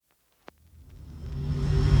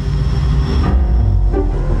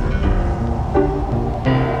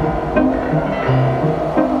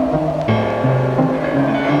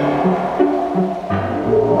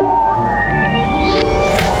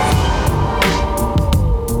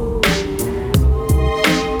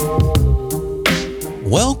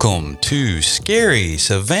Welcome to Scary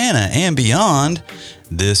Savannah and Beyond.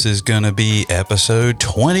 This is going to be episode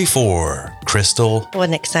 24. Crystal. What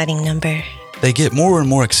an exciting number. They get more and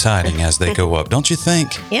more exciting as they go up, don't you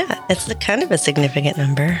think? Yeah, it's kind of a significant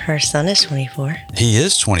number. Our son is 24. He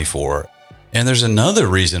is 24. And there's another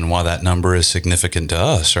reason why that number is significant to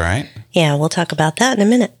us, right? Yeah, we'll talk about that in a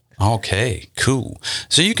minute. Okay, cool.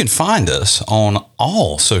 So you can find us on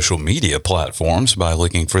all social media platforms by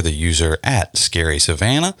looking for the user at Scary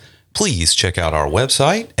Savannah. Please check out our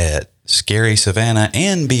website at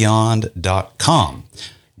scarysavannahandbeyond.com.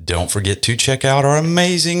 Don't forget to check out our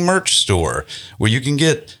amazing merch store where you can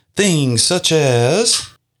get things such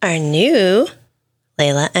as our new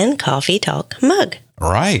Layla and Coffee Talk mug.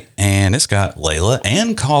 Right, and it's got Layla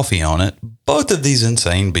and coffee on it, both of these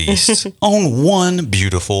insane beasts, on one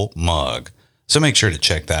beautiful mug. So make sure to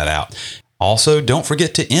check that out. Also, don't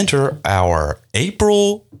forget to enter our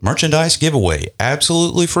April merchandise giveaway.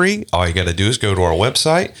 Absolutely free. All you got to do is go to our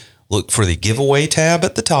website, look for the giveaway tab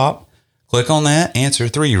at the top, click on that, answer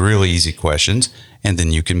 3 really easy questions, and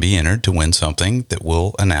then you can be entered to win something that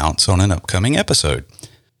we'll announce on an upcoming episode.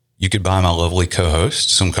 You could buy my lovely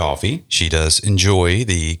co-host some coffee. She does enjoy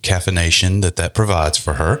the caffeination that provides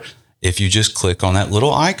for her. If you just click on that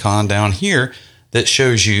little icon down here that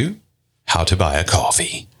shows you how to buy a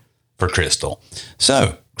coffee for Crystal.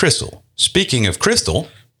 So, Crystal, speaking of Crystal,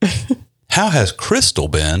 how has Crystal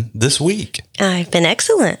been this week? I've been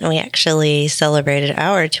excellent. We actually celebrated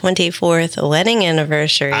our 24th wedding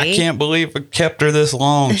anniversary. I can't believe I kept her this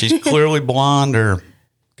long. She's clearly blonde or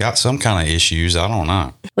got some kind of issues. I don't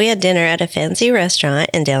know. We had dinner at a fancy restaurant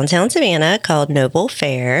in downtown Savannah called Noble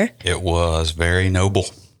Fare. It was very noble.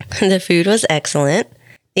 The food was excellent.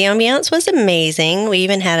 The ambiance was amazing. We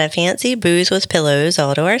even had a fancy booth with pillows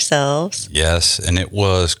all to ourselves. Yes, and it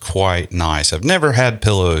was quite nice. I've never had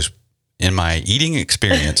pillows in my eating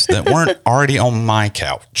experience that weren't already on my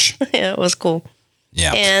couch. Yeah, it was cool.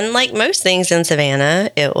 Yeah. And like most things in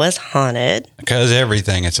Savannah, it was haunted. Because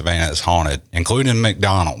everything in Savannah is haunted, including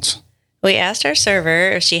McDonald's. We asked our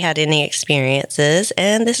server if she had any experiences,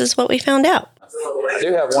 and this is what we found out. I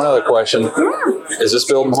do have one other question. Is this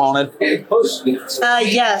building haunted?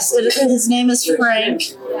 Yes. His name is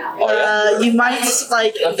Frank. You might,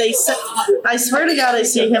 they said, I swear to God, I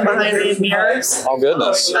see him behind me in mirrors. Oh,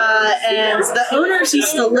 goodness. And the owners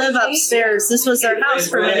used to live upstairs. This was their house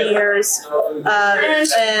for many years. And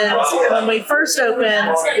when we first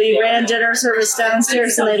opened, we ran dinner service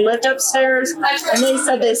downstairs and they lived upstairs. And they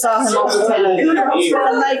said they saw him all the time.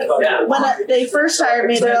 And when they first hired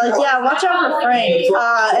me, they're like, yeah, watch out for Frank.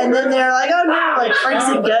 And then they're like, oh no, Frank's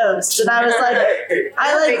a ghost. And I was like,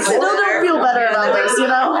 I still don't feel better about this, you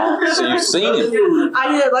know? So you've seen him?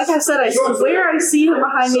 I did. Like I said, I swear I see him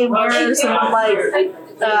behind me in mirrors. And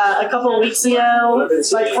a couple of weeks ago, one of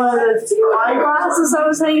the eyeglasses I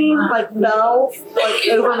was hanging, fell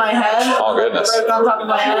over my head. Oh, goodness. Broke on top of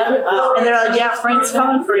my head. And they're like, yeah, Frank's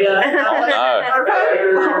coming for you. And I'm like,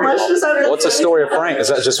 okay, let's just have What's the story of Frank? Is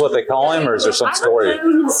that just what they call him, or is there some story? I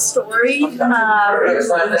don't know his story, but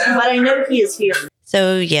I know he is here.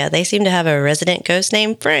 So yeah, they seem to have a resident ghost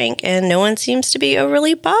named Frank, and no one seems to be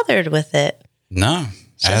overly bothered with it. No,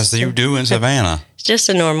 as you do in Savannah. It's just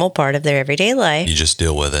a normal part of their everyday life. You just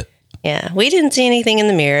deal with it. Yeah, we didn't see anything in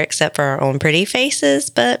the mirror except for our own pretty faces,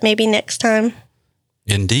 but maybe next time.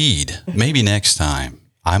 Indeed. Maybe next time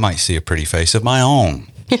I might see a pretty face of my own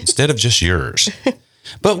instead of just yours.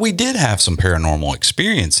 But we did have some paranormal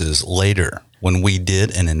experiences later when we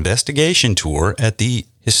did an investigation tour at the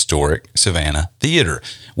historic Savannah Theater,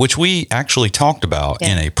 which we actually talked about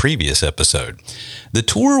in a previous episode. The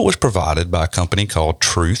tour was provided by a company called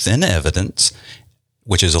Truth and Evidence,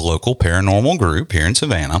 which is a local paranormal group here in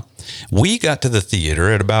Savannah. We got to the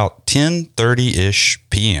theater at about 10:30-ish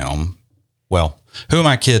p.m. Well, who am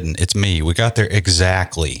I kidding? It's me. We got there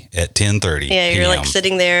exactly at 10:30 Yeah, you're p.m.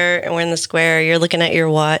 sitting there and we're in the square. You're looking at your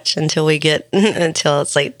watch until it's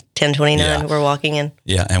 10:29. Yeah. We're walking in.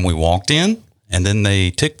 Yeah, and we walked in, and then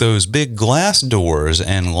they took those big glass doors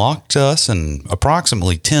and locked us and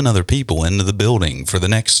approximately 10 other people into the building for the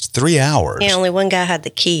next 3 hours. Yeah, only one guy had the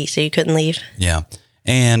key, so you couldn't leave. Yeah.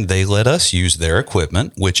 And they let us use their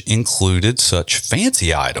equipment, which included such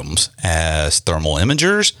fancy items as thermal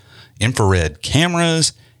imagers, infrared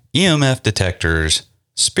cameras, EMF detectors,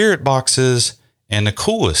 spirit boxes, and the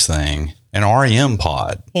coolest thing, an REM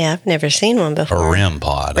pod. Yeah, I've never seen one before. A REM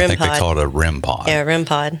pod. I think they call it a REM pod. Yeah, a REM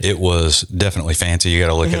pod. It was definitely fancy. You got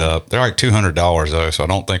to look it up. They're like $200 though, so I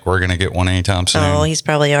don't think we're going to get one anytime soon. Oh, he's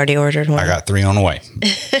probably already ordered one. I got 3 on the way.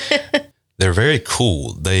 They're very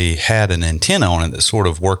cool. They had an antenna on it that sort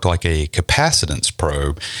of worked like a capacitance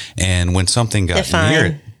probe. And when something got near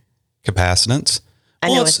it, capacitance,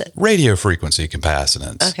 it's radio frequency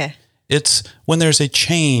capacitance. Okay. It's when there's a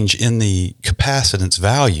change in the capacitance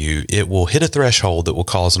value, it will hit a threshold that will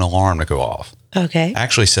cause an alarm to go off. Okay. I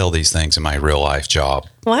actually sell these things in my real life job.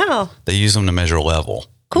 Wow. They use them to measure level.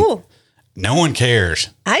 Cool. No one cares.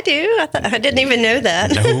 I do. I didn't even know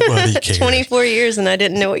that. Nobody cares. 24 years and I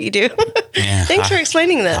didn't know what you do. Yeah, Thanks for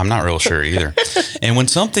explaining that. I'm not real sure either. And when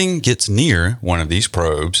something gets near one of these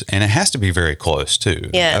probes, and it has to be very close too.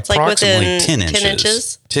 Yeah, it's approximately like within 10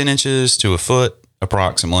 inches. 10 inches to a foot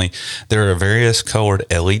approximately. There are various colored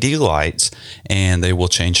LED lights, and they will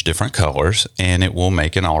change different colors, and it will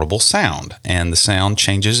make an audible sound. And the sound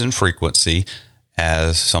changes in frequency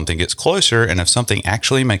as something gets closer. And if something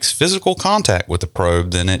actually makes physical contact with the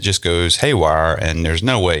probe, then it just goes haywire, and there's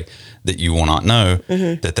no way that you will not know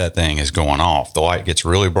that thing is going off. The light gets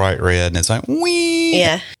really bright red, and it's like, wee.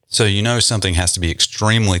 Yeah. So you know something has to be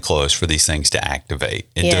extremely close for these things to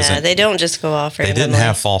activate. They don't just go off randomly. They didn't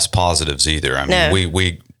have false positives either. I mean,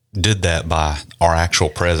 we did that by our actual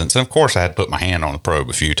presence. And of course, I had to put my hand on the probe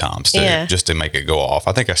a few times too, just to make it go off.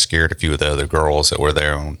 I think I scared a few of the other girls that were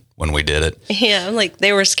there when we did it. Yeah, I'm like,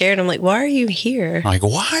 they were scared. I'm like, why are you here? Like,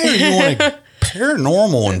 why are you on a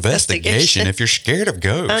paranormal investigation if you're scared of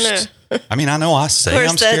ghosts? I mean, I know I say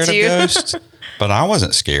I'm scared of ghosts, but I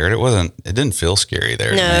wasn't scared. It didn't feel scary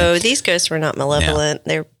there. No, these ghosts were not malevolent.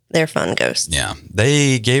 Yeah. They're fun ghosts. Yeah.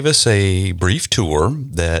 They gave us a brief tour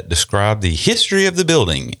that described the history of the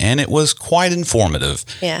building, and it was quite informative.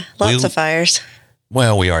 Yeah. Lots of fires.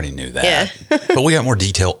 Well, we already knew that. Yeah. But we got more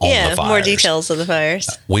detail on the fires. Yeah, more details of the fires.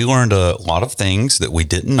 We learned a lot of things that we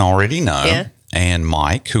didn't already know. Yeah. And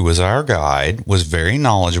Mike, who was our guide, was very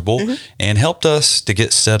knowledgeable and helped us to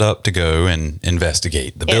get set up to go and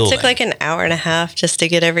investigate the building. It took like an hour and a half just to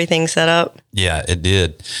get everything set up. Yeah, it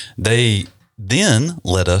did. They then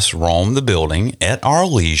let us roam the building at our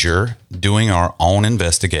leisure, doing our own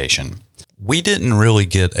investigation. We didn't really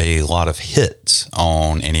get a lot of hits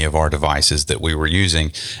on any of our devices that we were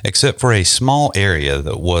using, except for a small area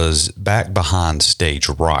that was back behind stage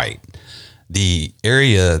right. The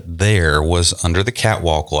area there was under the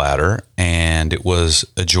catwalk ladder, and it was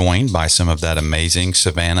adjoined by some of that amazing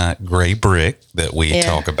Savannah gray brick that we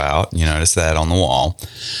talk about. You notice that on the wall.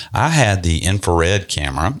 I had the infrared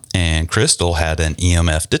camera, and Crystal had an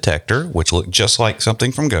EMF detector, which looked just like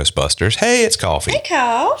something from Ghostbusters. Hey, it's Coffee. Hey,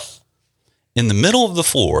 Coff. In the middle of the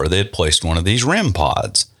floor, they had placed one of these REM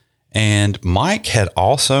pods. And Mike had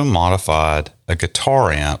also modified a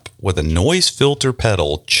guitar amp with a noise filter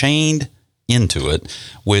pedal chained into it,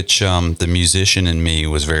 which the musician in me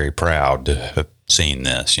was very proud to have seen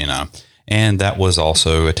this, and that was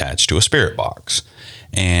also attached to a spirit box.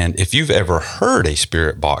 And if you've ever heard a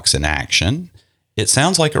spirit box in action, it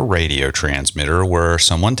sounds like a radio transmitter where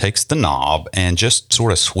someone takes the knob and just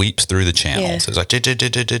sort of sweeps through the channels. It's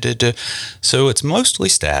like, so it's mostly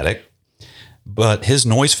static. But his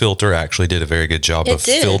noise filter actually did a very good job of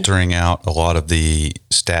filtering out a lot of the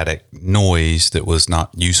static noise that was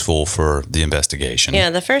not useful for the investigation.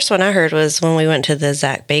 Yeah, the first one I heard was when we went to the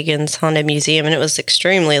Zach Bagans Haunted Museum, and it was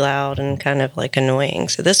extremely loud and kind of like annoying.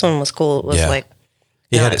 So this one was cool. It was like...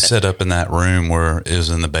 He had it set up in that room where it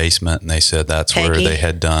was in the basement, and they said that's where they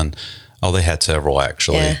had done... Oh, they had several,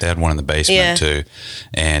 actually. Yeah. They had one in the basement, too,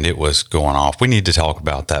 and it was going off. We need to talk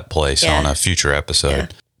about that place on a future episode. Yeah.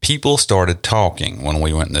 People started talking when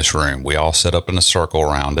we went in this room. We all set up in a circle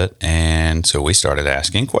around it, and so we started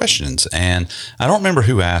asking questions. And I don't remember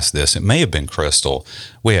who asked this. It may have been Crystal.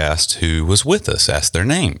 We asked who was with us, asked their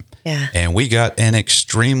name. Yeah. And we got an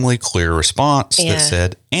extremely clear response that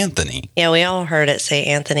said Anthony. Yeah, we all heard it say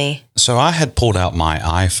Anthony. So I had pulled out my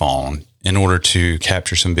iPhone in order to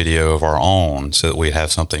capture some video of our own so that we'd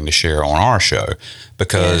have something to share on our show,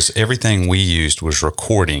 because everything we used was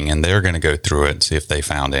recording, and they're going to go through it and see if they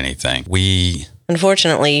found anything.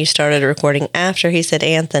 Unfortunately, you started recording after he said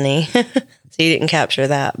Anthony, so you didn't capture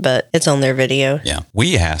that, but it's on their video. Yeah.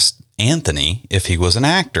 We asked Anthony if he was an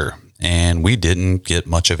actor, and we didn't get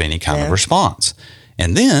much of any kind of response.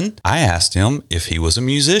 And then I asked him if he was a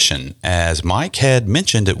musician. As Mike had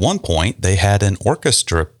mentioned at one point, they had an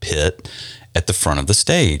orchestra pit at the front of the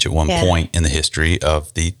stage at one point in the history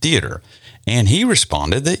of the theater. And he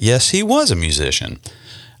responded that, yes, he was a musician.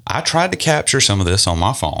 I tried to capture some of this on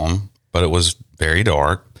my phone, but it was very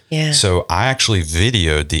dark. Yeah. So I actually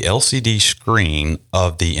videoed the LCD screen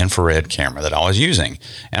of the infrared camera that I was using.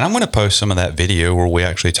 And I'm going to post some of that video where we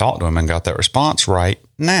actually talked to him and got that response right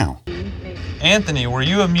now. Anthony, were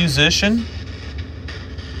you a musician?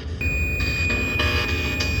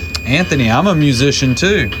 Anthony, I'm a musician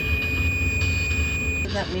too.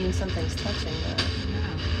 Does that mean something's touching that?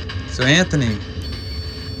 So Anthony,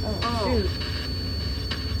 Oh,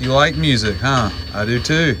 you like music, huh? I do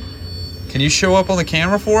too. Can you show up on the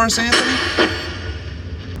camera for us, Anthony?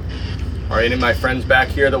 Are any of my friends back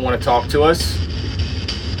here that want to talk to us?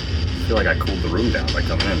 I feel like I cooled the room down by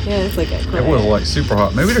coming in. Yeah, it's like a It was like super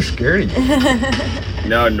hot. Maybe they're scared of you.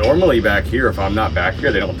 No, normally back here, if I'm not back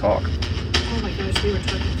here, they don't talk. Oh my gosh, we were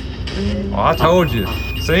talking. Oh, I told you.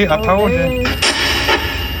 See, I told you.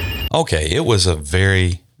 Okay, it was a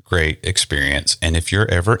very great experience. And if you're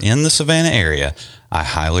ever in the Savannah area, I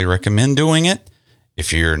highly recommend doing it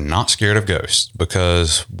if you're not scared of ghosts,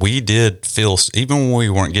 because we did feel, even when we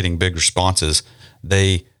weren't getting big responses,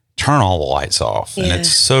 they turn all the lights off and it's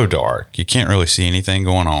so dark. You can't really see anything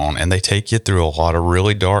going on. And they take you through a lot of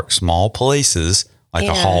really dark, small places, like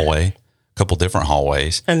a hallway, a couple different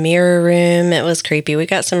hallways. a mirror room. It was creepy. We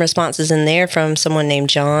got some responses in there from someone named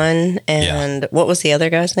John. And what was the other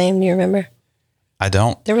guy's name? Do you remember?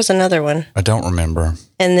 There was another one. I don't remember.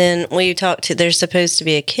 And then we talked to, there's supposed to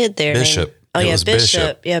be a kid there. Bishop.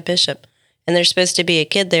 Bishop. Yeah, Bishop. And there's supposed to be a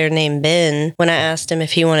kid there named Ben. When I asked him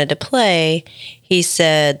if he wanted to play, he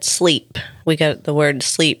said sleep. We got the word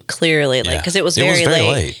sleep clearly, like, because it was very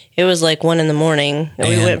late. It was like 1 a.m. And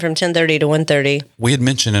we went from 10:30 to 1:30. We had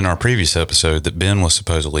mentioned in our previous episode that Ben was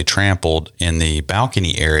supposedly trampled in the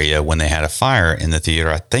balcony area when they had a fire in the theater.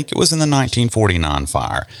 I think it was in the 1949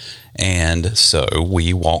 fire. And so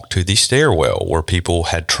we walked to the stairwell where people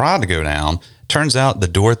had tried to go down. Turns out the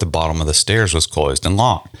door at the bottom of the stairs was closed and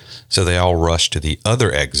locked. So they all rushed to the other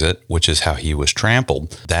exit, which is how he was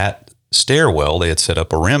trampled. That stairwell, they had set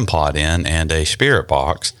up a REM pod in and a spirit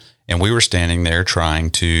box. And we were standing there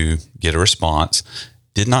trying to get a response.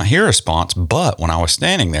 Did not hear a response, but when I was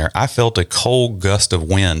standing there, I felt a cold gust of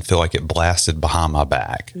wind feel like it blasted behind my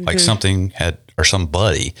back. Like something had, or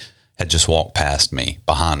somebody had just walked past me,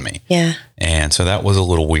 behind me. Yeah. And so that was a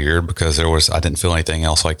little weird because I didn't feel anything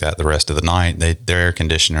else like that the rest of the night. Their air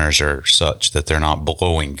conditioners are such that they're not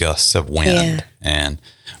blowing gusts of wind. Yeah. And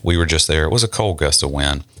we were just there. It was a cold gust of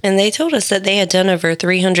wind. And they told us that they had done over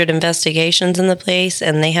 300 investigations in the place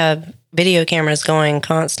and they have video cameras going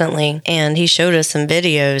constantly. And he showed us some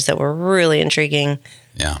videos that were really intriguing.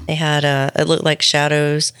 Yeah. They had, it looked like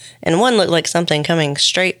shadows, and one looked like something coming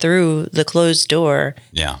straight through the closed door.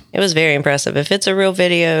 Yeah. It was very impressive. If it's a real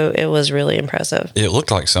video, it was really impressive. It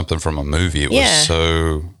looked like something from a movie. It was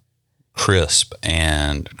so crisp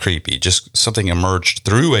and creepy. Just something emerged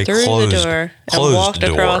through a closed the door closed and walked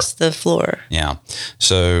door across the floor. Yeah.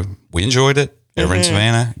 So we enjoyed it. Ever in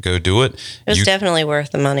Savannah, go do it. It was definitely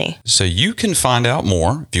worth the money. So you can find out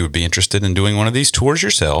more if you would be interested in doing one of these tours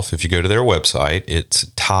yourself. If you go to their website, it's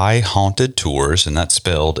Tie Haunted Tours, and that's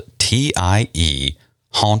spelled TIE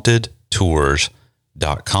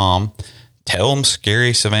hauntedtours.com. Tell them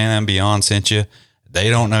Scary Savannah and Beyond sent you. They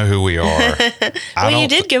don't know who we are. Well, you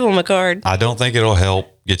did give them a card. I don't think it'll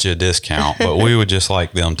help get you a discount, but we would just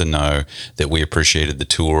like them to know that we appreciated the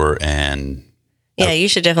tour. And yeah, you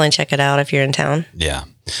should definitely check it out if you're in town. yeah.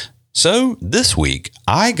 So this week,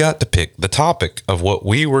 I got to pick the topic of what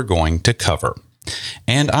we were going to cover.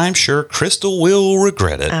 And I'm sure Crystal will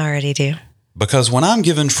regret it. I already do. Because when I'm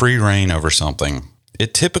given free reign over something,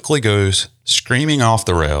 it typically goes screaming off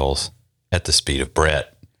the rails at the speed of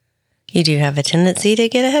Brett. You do have a tendency to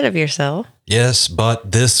get ahead of yourself. Yes,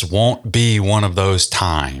 but this won't be one of those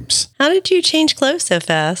times. How did you change clothes so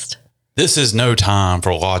fast? This is no time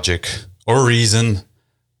for logic or reason.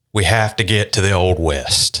 We have to get to the Old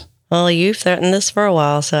West. Well, you've threatened this for a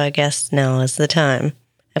while, so I guess now is the time.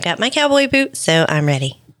 I've got my cowboy boots, so I'm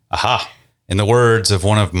ready. Aha! In the words of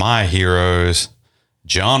one of my heroes,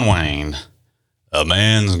 John Wayne, a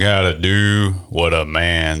man's gotta do what a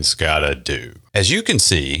man's gotta do. As you can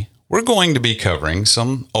see, we're going to be covering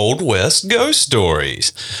some Old West ghost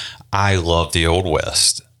stories. I love the Old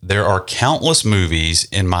West. There are countless movies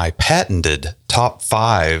in my patented top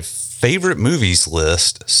 5 favorite movies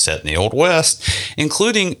list set in the Old West,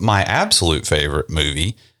 including my absolute favorite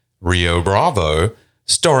movie, Rio Bravo,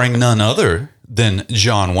 starring none other than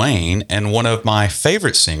John Wayne and one of my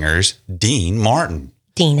favorite singers, Dean Martin.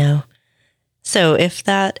 Dino. So if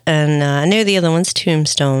that, and I know the other one's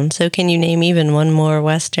Tombstone, so can you name even one more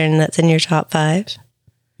Western that's in your top 5?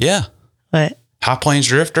 Yeah. What? High Plains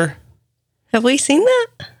Drifter. Have we seen that?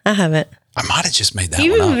 I haven't. I might have just made that one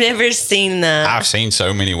You've up. never seen that. I've seen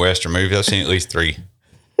so many Western movies. I've seen at least 3.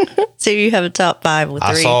 So you have a top 5 with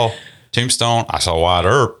 3. I saw Tombstone. I saw Wyatt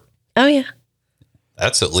Earp. Oh, yeah.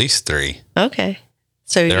 That's at least 3. Okay.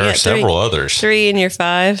 So There you are got several others. 3 in your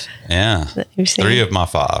 5 Yeah. that you've seen. 3 of my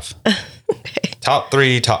 5. Top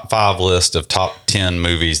 3, top 5 list of top 10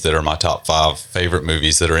 movies that are my top 5 favorite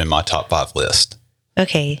movies that are in my top 5 list.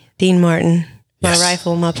 Okay. Dean Martin. Yes. My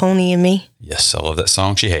Rifle, My Pony, and Me. Yes, I love that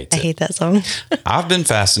song. She hates I it. hate that song. I've been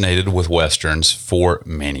fascinated with Westerns for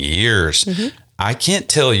many years. Mm-hmm. I can't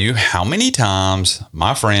tell you how many times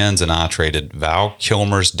my friends and I traded Val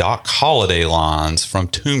Kilmer's Doc Holliday lines from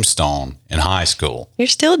Tombstone in high school. You're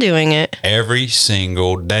still doing it. Every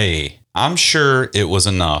single day. I'm sure it was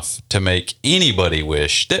enough to make anybody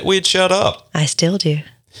wish that we'd shut up. I still do.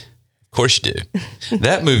 Of course you do.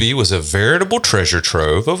 That movie was a veritable treasure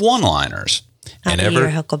trove of one-liners. I'll be your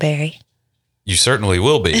Huckleberry. You certainly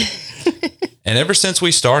will be. And ever since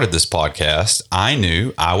we started this podcast, I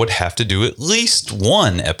knew I would have to do at least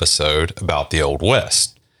one episode about the Old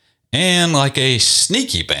West. And like a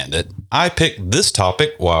sneaky bandit, I picked this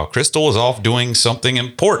topic while Crystal was off doing something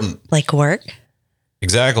important. Like work?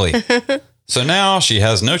 Exactly. So now she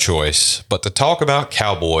has no choice but to talk about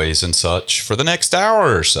cowboys and such for the next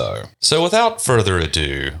hour or so. So without further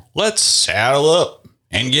ado, let's saddle up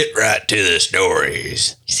and get right to the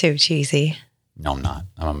stories. So cheesy. No, I'm not.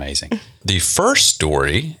 I'm amazing. The first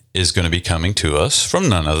story is going to be coming to us from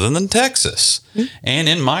none other than Texas. And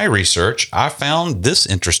in my research, I found this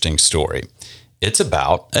interesting story. It's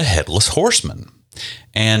about a headless horseman.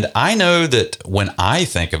 And I know that when I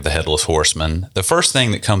think of the Headless Horseman, the first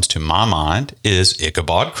thing that comes to my mind is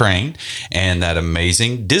Ichabod Crane and that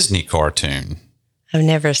amazing Disney cartoon. I've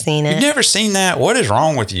never seen it. You've never seen that? What is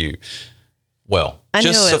wrong with you? Well,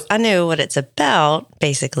 I know what it's about,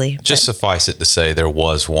 basically. Just suffice it to say there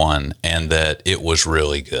was one and that it was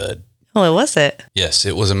really good. Oh, it was it? Yes,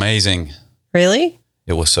 it was amazing. Really?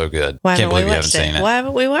 It was so good. Why Can't believe you haven't haven't seen it. Why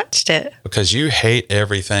haven't we watched it? Because you hate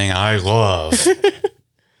everything I love.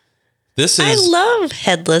 I love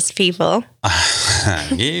headless people.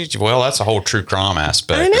 Well, that's a whole true crime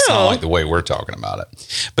aspect. I know. It's not like the way we're talking about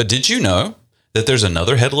it. But did you know that there's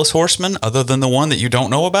another headless horseman other than the one that you don't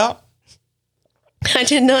know about? I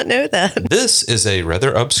did not know that. This is a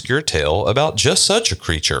rather obscure tale about just such a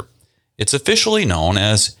creature. It's officially known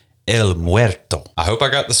as El Muerto. I hope I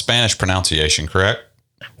got the Spanish pronunciation correct.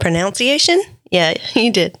 Pronunciation? Yeah,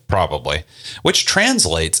 you did. Probably. Which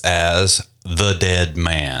translates as the dead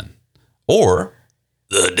man or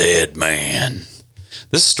the dead man.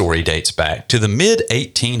 This story dates back to the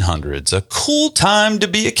mid-1800s, a cool time to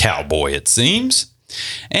be a cowboy, it seems.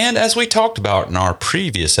 And as we talked about in our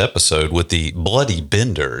previous episode with the Bloody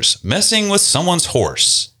Benders, messing with someone's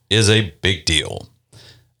horse is a big deal.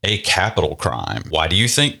 A capital crime. Why do you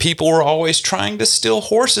think people were always trying to steal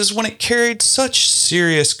horses when it carried such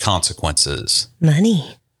serious consequences?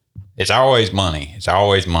 Money. It's always money. It's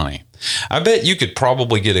always money. I bet you could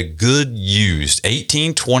probably get a good used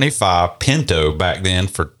 1825 Pinto back then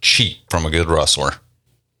for cheap from a good rustler.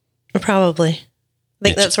 Probably. I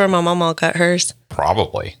think that's where my mama got hers.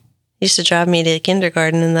 Probably. Used to drive me to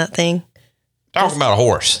kindergarten in that thing. Talking about a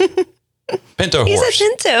horse. Pinto He's horse. a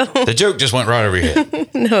Pinto. The joke just went right over your head.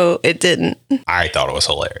 No, it didn't. I thought it was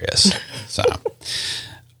hilarious. So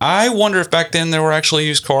I wonder if back then there were actually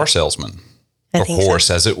used car salesmen. Or horse,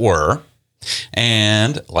 as it were.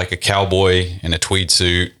 And like a cowboy in a tweed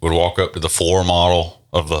suit would walk up to the floor model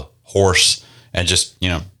of the horse and just,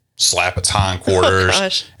 slap its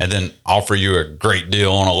hindquarters and then offer you a great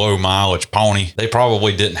deal on a low mileage pony. They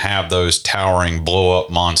probably didn't have those towering blow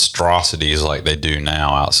up monstrosities like they do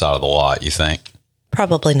now outside of the lot, you think?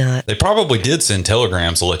 Probably not. They probably did send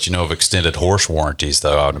telegrams to let you know of extended horse warranties,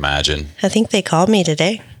 though, I would imagine. I think they called me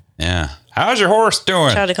today. Yeah. How's your horse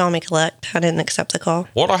doing? Tried to call me collect. I didn't accept the call.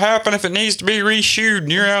 What'll happen if it needs to be reshoed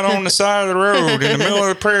and you're out on the side of the road in the middle of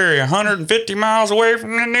the prairie, 150 miles away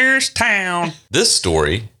from the nearest town? This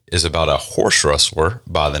story is about a horse rustler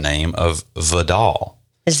by the name of Vidal.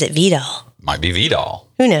 Is it Vidal? Might be Vidal.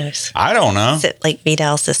 Who knows? I don't know. Is it like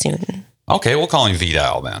Vidal Sassoon? Okay, we'll call him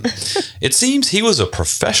Vidal then. It seems he was a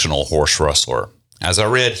professional horse rustler. As I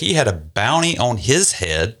read, he had a bounty on his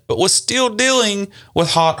head, but was still dealing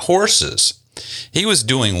with hot horses. He was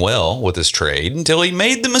doing well with his trade until he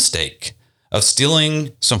made the mistake of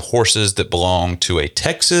stealing some horses that belonged to a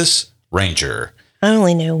Texas Ranger. I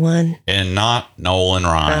only know one. And not Nolan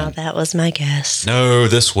Ryan. Oh, that was my guess. No,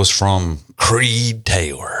 this was from Creed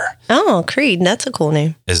Taylor. Oh, Creed. That's a cool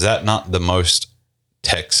name. Is that not the most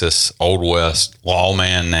Texas Old West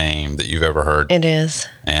lawman name that you've ever heard? It is.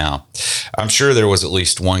 Yeah. I'm sure there was at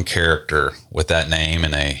least one character with that name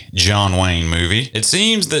in a John Wayne movie. It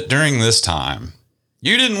seems that during this time,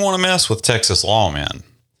 you didn't want to mess with Texas lawmen.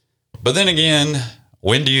 But then again,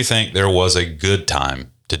 when do you think there was a good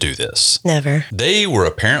time to do this. Never. They were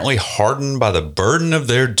apparently hardened by the burden of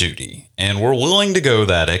their duty and were willing to go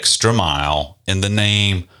that extra mile in the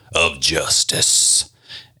name of justice.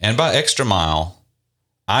 And by extra mile,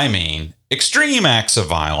 I mean extreme acts of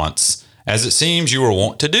violence, as it seems you were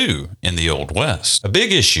wont to do in the Old West. A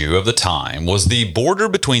big issue of the time was the border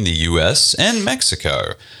between the U.S. and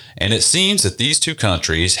Mexico, and it seems that these two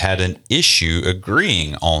countries had an issue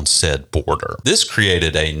agreeing on said border. This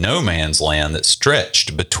created a no man's land that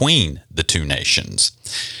stretched between the two nations.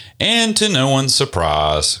 And to no one's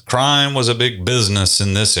surprise, crime was a big business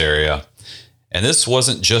in this area. And this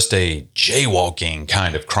wasn't just a jaywalking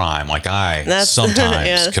kind of crime like I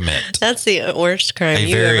sometimes commit. That's the worst crime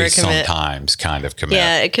you ever commit. Sometimes kind of commit.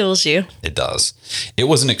 Yeah, it kills you. It does. It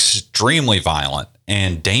was an extremely violent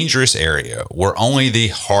and dangerous area where only the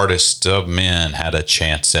hardest of men had a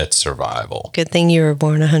chance at survival. Good thing you were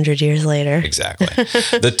born 100 years later. Exactly.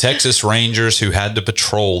 The Texas Rangers who had to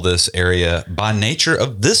patrol this area, by nature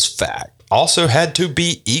of this fact, also had to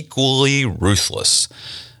be equally ruthless.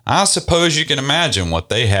 I suppose you can imagine what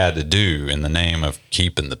they had to do in the name of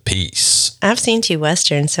keeping the peace. I've seen 2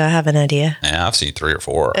 Westerns, so I have an idea. Yeah, I've seen 3 or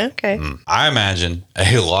 4. Okay. I imagine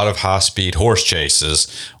a lot of high-speed horse chases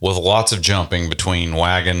with lots of jumping between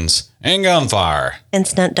wagons and gunfire. And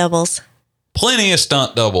stunt doubles. Plenty of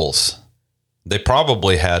stunt doubles. They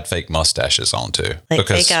probably had fake mustaches on too. Like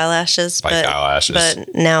fake eyelashes. Fake eyelashes.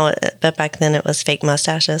 But back then it was fake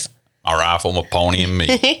mustaches. A rifle, my pony, and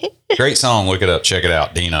me. Great song. Look it up. Check it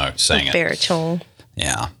out. Dino sang it. Baritone.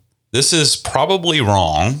 Yeah. This is probably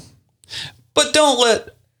wrong, but don't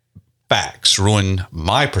let facts ruin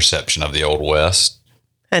my perception of the Old West.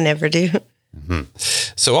 I never do.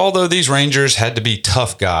 So although these Rangers had to be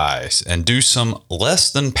tough guys and do some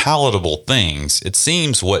less than palatable things, it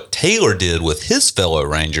seems what Taylor did with his fellow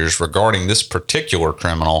Rangers regarding this particular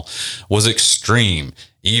criminal was extreme,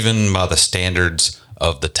 even by the standards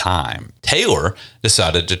of the time. Taylor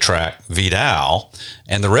decided to track Vidal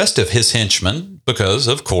and the rest of his henchmen because,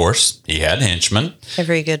 of course, he had henchmen.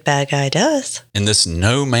 Every good bad guy does. In this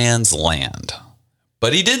no man's land.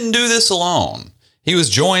 But he didn't do this alone. He was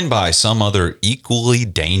joined by some other equally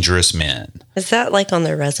dangerous men. Is that like on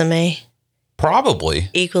their resume? Probably.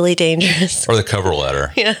 Equally dangerous. Or the cover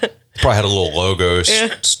letter. Yeah. Probably had a little logo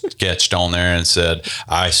sketched on there and said,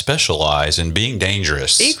 I specialize in being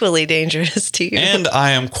dangerous. Equally dangerous to you. And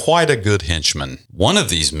I am quite a good henchman. One of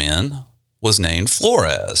these men was named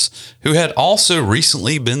Flores, who had also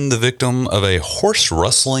recently been the victim of a horse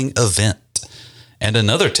rustling event. And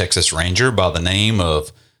another Texas Ranger by the name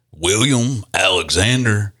of William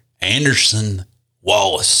Alexander Anderson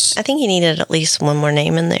Wallace. I think he needed at least one more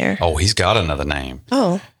name in there. Oh, he's got another name.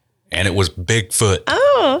 Oh. And it was Bigfoot.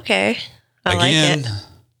 Oh, okay. Again, like it.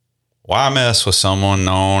 Why mess with someone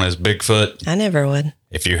known as Bigfoot? I never would.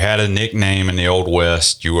 If you had a nickname in the Old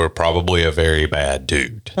West, you were probably a very bad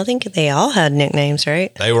dude. I think they all had nicknames,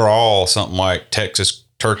 right? They were all something like Texas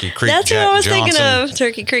Turkey Creek That's Jack what I was Johnson. thinking of.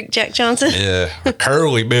 Turkey Creek Jack Johnson. Yeah.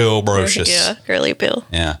 Curly Bill Brocious. Yeah, Curly Bill.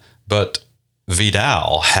 Yeah. But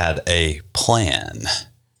Vidal had a plan.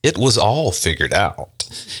 It was all figured out.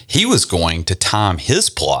 He was going to time his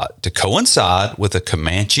plot to coincide with a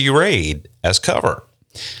Comanche raid as cover.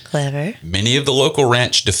 Clever. Many of the local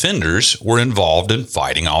ranch defenders were involved in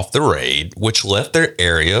fighting off the raid, which left their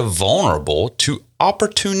area vulnerable to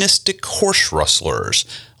opportunistic horse rustlers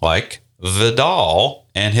like Vidal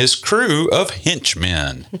and his crew of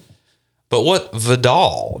henchmen. But what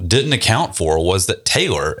Vidal didn't account for was that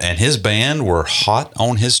Taylor and his band were hot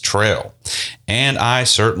on his trail. And I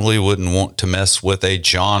certainly wouldn't want to mess with a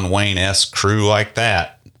John Wayne-esque crew like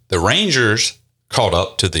that. The Rangers caught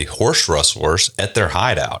up to the horse rustlers at their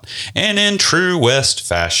hideout and in true West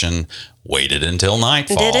fashion waited until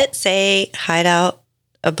nightfall. Did it say hideout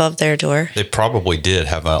above their door? They probably did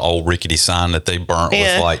have an old rickety sign that they burnt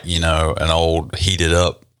with like, you know, an old heated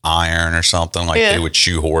up iron or something like they would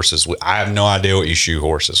shoe horses with. I have no idea what you shoe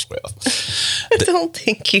horses with. I don't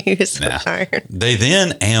think you use iron. They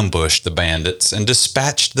then ambushed the bandits and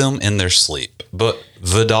dispatched them in their sleep. But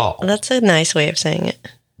Vidal. That's a nice way of saying it.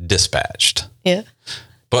 Dispatched. Yeah.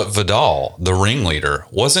 But Vidal, the ringleader,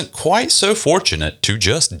 wasn't quite so fortunate to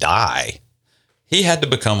just die. He had to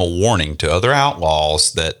become a warning to other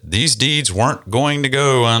outlaws that these deeds weren't going to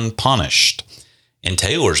go unpunished. In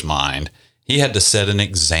Taylor's mind, he had to set an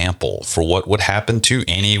example for what would happen to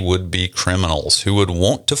any would-be criminals who would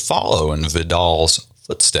want to follow in Vidal's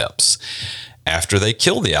footsteps. After they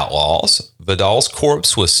killed the outlaws, Vidal's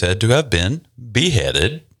corpse was said to have been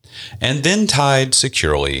beheaded and then tied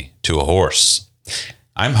securely to a horse.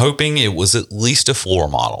 I'm hoping it was at least a floor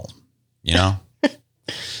model, you know?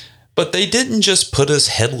 But they didn't just put his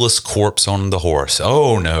headless corpse on the horse.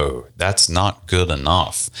 Oh no, that's not good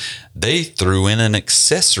enough. They threw in an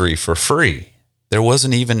accessory for free. There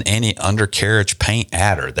wasn't even any undercarriage paint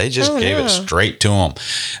adder. They just gave it straight to him.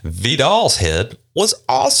 Vidal's head was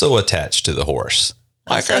also attached to the horse,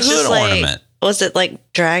 like a hood ornament. Was it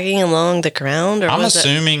like dragging along the ground? Or I'm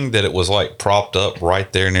assuming that it was like propped up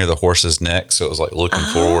right there near the horse's neck. So it was like looking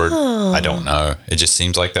forward. I don't know. It just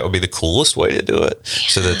seems like that would be the coolest way to do it,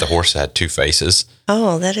 so that the horse had two faces.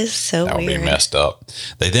 Oh, that is so weird. That would be messed up.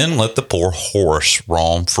 They then let the poor horse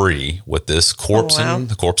roam free with this corpse and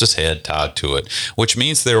the corpse's head tied to it, which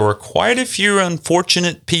means there were quite a few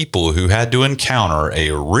unfortunate people who had to encounter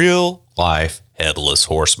a real life headless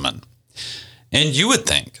horseman. And you would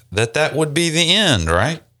think that that would be the end,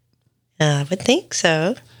 right? I would think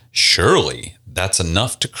so. Surely that's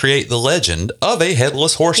enough to create the legend of a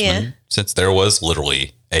headless horseman, since there was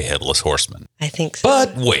literally a headless horseman. I think so.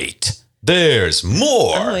 But wait, there's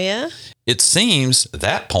more. Oh, yeah? It seems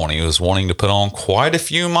that pony was wanting to put on quite a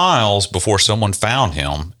few miles before someone found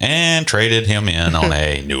him and traded him in on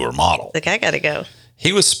a newer model. Like, I gotta go.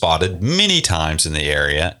 He was spotted many times in the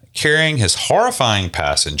area, carrying his horrifying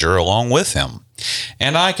passenger along with him.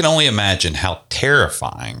 And I can only imagine how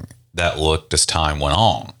terrifying that looked as time went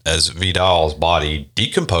on, as Vidal's body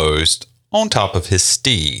decomposed on top of his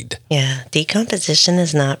steed. Yeah, decomposition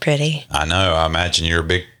is not pretty. I know. I imagine you're a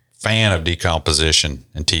big fan of decomposition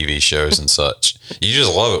in TV shows and such. You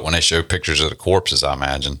just love it when they show pictures of the corpses, I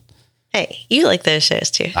imagine. Hey, you like those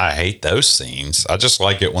shows too. I hate those scenes. I just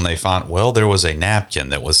like it when they find, well, there was a napkin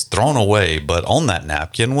that was thrown away, but on that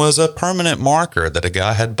napkin was a permanent marker that a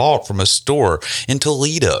guy had bought from a store in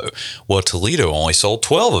Toledo. Well, Toledo only sold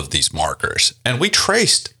 12 of these markers, and we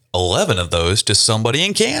traced 11 of those to somebody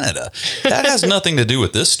in Canada. That has nothing to do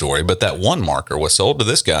with this story, but that one marker was sold to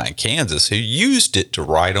this guy in Kansas who used it to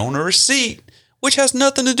write on a receipt, which has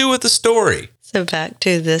nothing to do with the story. So back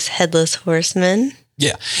to this headless horseman.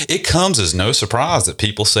 Yeah, it comes as no surprise that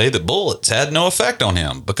people say that bullets had no effect on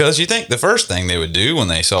him, because you think the first thing they would do when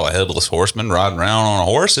they saw a headless horseman riding around on a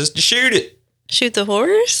horse is to shoot it. Shoot the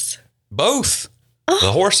horse? Both.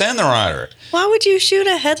 The horse and the rider. Why would you shoot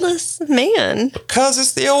a headless man? Because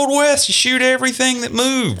it's the Old West. You shoot everything that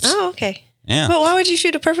moves. Oh, okay. Yeah. But why would you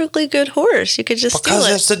shoot a perfectly good horse? You could just steal it.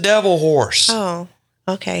 Because it's the devil horse. Oh,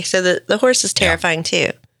 okay. So the horse is terrifying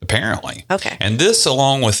too. Apparently. Okay. And this,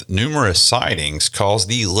 along with numerous sightings, caused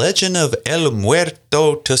the legend of El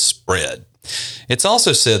Muerto to spread. It's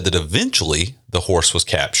also said that eventually the horse was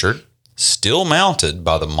captured, still mounted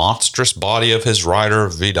by the monstrous body of his rider,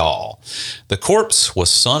 Vidal. The corpse was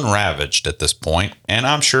sun-ravaged at this point, and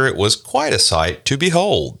I'm sure it was quite a sight to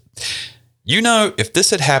behold. You know, if this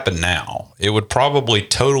had happened now, it would probably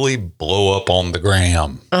totally blow up on the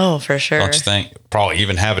gram. Oh, for sure. Don't you think? Probably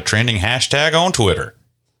even have a trending hashtag on Twitter.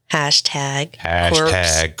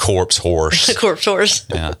 Hashtag corpse horse. Corpse horse.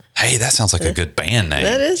 Yeah. Hey, that sounds like a good band name.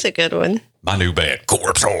 That is a good one. My new band,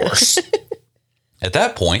 Corpse Horse. At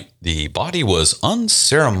that point, the body was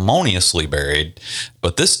unceremoniously buried,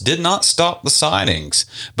 but this did not stop the sightings,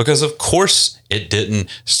 because of course it didn't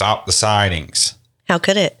stop the sightings. How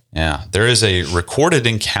could it? Yeah, there is a recorded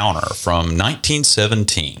encounter from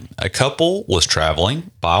 1917. A couple was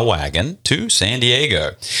traveling by wagon to San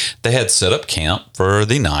Diego. They had set up camp for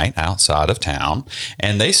the night outside of town,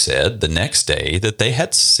 and they said the next day that they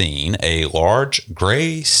had seen a large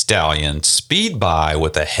gray stallion speed by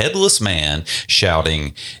with a headless man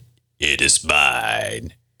shouting, "It is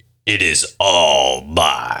mine. It is all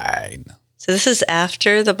mine." So this is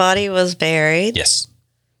after the body was buried? Yes.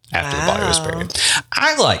 After the body was buried.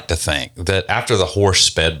 I like to think that after the horse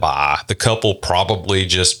sped by, the couple probably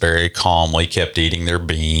just very calmly kept eating their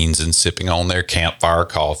beans and sipping on their campfire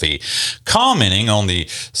coffee, commenting on the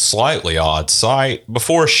slightly odd sight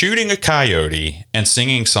before shooting a coyote and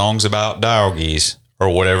singing songs about doggies, or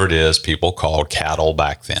whatever it is people called cattle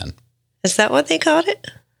back then. Is that what they called it?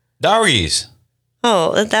 Doggies.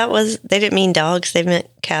 Oh, they didn't mean dogs, they meant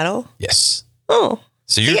cattle? Yes. Oh.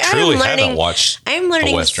 So you truly haven't watched I am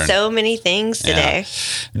learning Western. so many things today.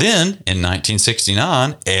 Yeah. Then, in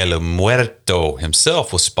 1969, El Muerto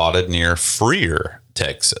himself was spotted near Freer,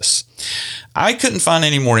 Texas. I couldn't find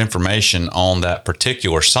any more information on that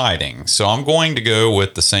particular sighting, so I'm going to go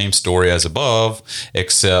with the same story as above,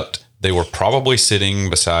 except they were probably sitting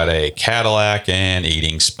beside a Cadillac and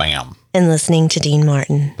eating Spam. And listening to Dean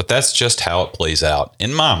Martin. But that's just how it plays out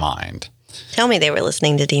in my mind. Tell me they were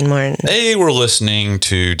listening to Dean Martin. They were listening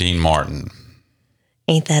to Dean Martin.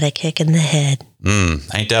 Ain't that a kick in the head?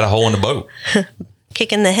 Ain't that a hole in the boat? Can't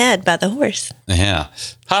kick in the head by the horse. Yeah.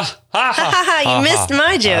 Ha, ha, ha. You missed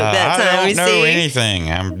my joke that time, I you don't know see. anything.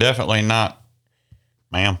 I'm definitely not,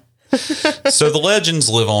 ma'am. So the legends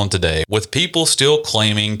live on today, with people still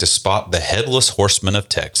claiming to spot the headless horseman of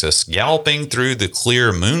Texas galloping through the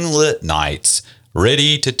clear moonlit nights,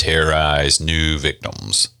 ready to terrorize new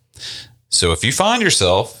victims. So if you find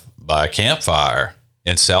yourself by a campfire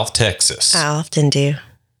in South Texas, I often do.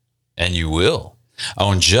 and you will,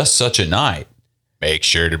 on just such a night, make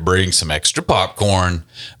sure to bring some extra popcorn,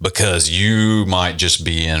 because you might just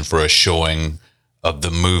be in for a showing of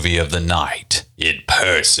the movie of the night in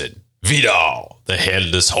person. Vidal, the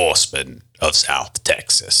Headless Horseman of South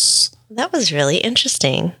Texas. That was really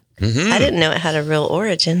interesting. I didn't know it had a real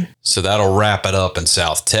origin. So that'll wrap it up in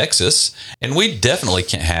South Texas. And we definitely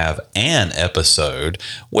can't have an episode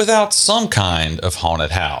without some kind of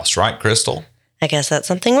haunted house, right, Crystal? I guess that's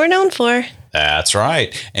something we're known for. That's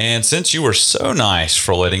right. And since you were so nice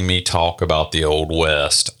for letting me talk about the Old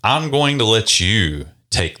West, I'm going to let you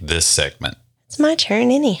take this segment. It's my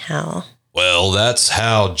turn anyhow. Well, that's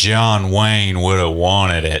how John Wayne would have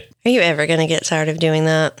wanted it. Are you ever going to get tired of doing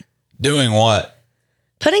that? Doing what?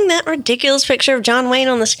 Putting that ridiculous picture of John Wayne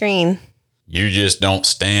on the screen. You just don't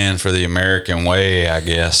stand for the American way, I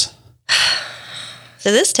guess.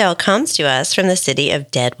 So this tale comes to us from the city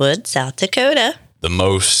of Deadwood, South Dakota. The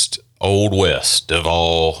most Old West of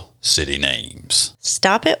all city names.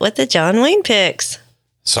 Stop it with the John Wayne pics.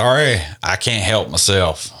 Sorry, I can't help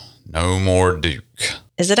myself. No more Duke.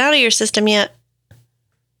 Is it out of your system yet?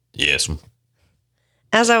 Yes.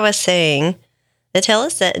 As I was saying, the tale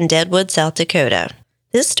is set in Deadwood, South Dakota.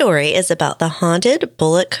 This story is about the haunted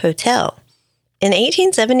Bullock Hotel. In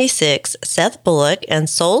 1876, Seth Bullock and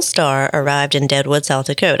Sol Starr arrived in Deadwood, South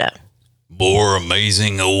Dakota. More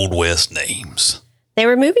amazing Old West names. They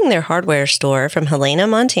were moving their hardware store from Helena,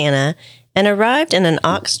 Montana, and arrived in an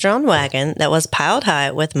ox-drawn wagon that was piled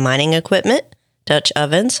high with mining equipment, Dutch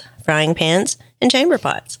ovens, frying pans, and chamber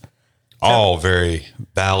pots. All very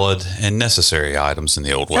valid and necessary items in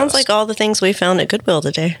the Old West. Sounds like all the things we found at Goodwill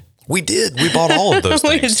today. We did. We bought all of those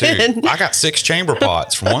We things, too. did. I got 6 chamber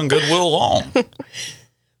pots from one Goodwill alone.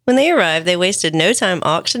 When they arrived, they wasted no time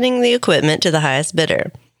auctioning the equipment to the highest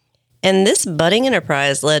bidder. And this budding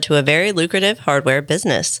enterprise led to a very lucrative hardware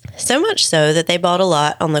business. So much so that they bought a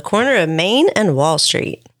lot on the corner of Main and Wall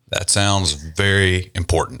Street. That sounds very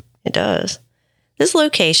important. It does. This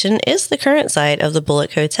location is the current site of the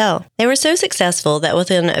Bullock Hotel. They were so successful that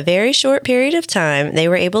within a very short period of time, they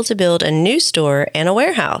were able to build a new store and a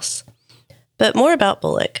warehouse. But more about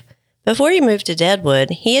Bullock. Before he moved to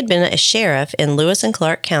Deadwood, he had been a sheriff in Lewis and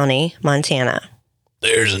Clark County, Montana.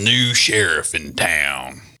 There's a new sheriff in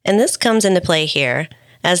town. And this comes into play here,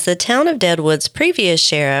 as the town of Deadwood's previous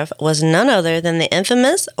sheriff was none other than the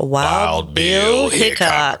infamous Wild Bill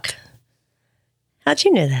Hickok. How'd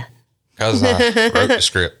you know that? Because I wrote the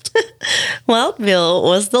script. Wild Bill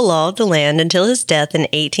was the law of the land until his death in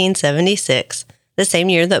 1876, the same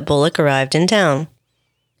year that Bullock arrived in town.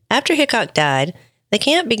 After Hickok died, the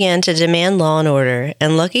camp began to demand law and order,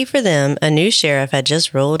 and lucky for them, a new sheriff had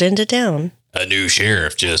just rolled into town. A new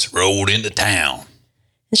sheriff just rolled into town.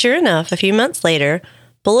 And sure enough, a few months later,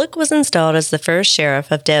 Bullock was installed as the first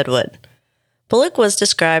sheriff of Deadwood. Bullock was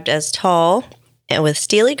described as tall and with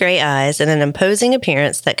steely gray eyes and an imposing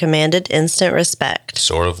appearance that commanded instant respect.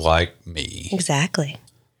 Sort of like me. Exactly.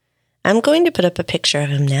 I'm going to put up a picture of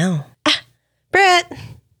him now. Ah, Brett!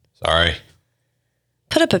 Sorry.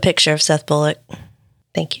 Put up a picture of Seth Bullock.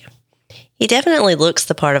 Thank you. He definitely looks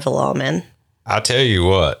the part of a lawman. I tell you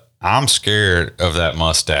what, I'm scared of that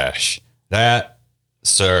mustache. That,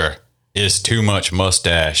 sir, is too much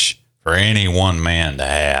mustache for any one man to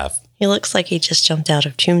have. He looks like he just jumped out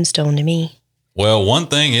of Tombstone to me. Well, one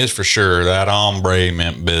thing is for sure, that hombre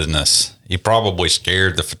meant business. He probably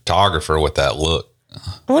scared the photographer with that look.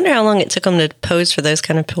 I wonder how long it took him to pose for those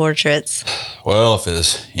kind of portraits. Well, if it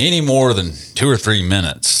was any more than 2 or 3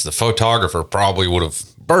 minutes, the photographer probably would have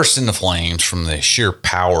burst into flames from the sheer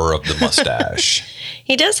power of the mustache.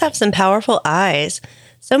 He does have some powerful eyes,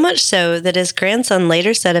 so much so that his grandson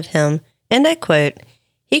later said of him, and I quote,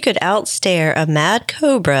 "He could outstare a mad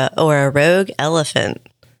cobra or a rogue elephant."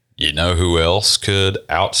 You know who else could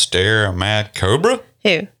outstare a mad cobra?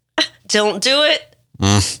 Who? Don't do it!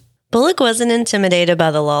 Bullock wasn't intimidated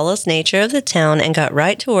by the lawless nature of the town and got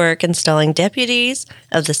right to work installing deputies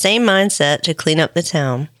of the same mindset to clean up the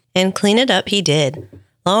town. And clean it up he did.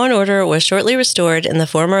 Law and order was shortly restored in the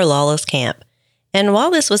former lawless camp. And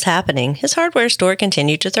while this was happening, his hardware store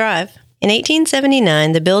continued to thrive. In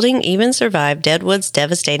 1879, the building even survived Deadwood's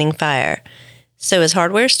devastating fire, so his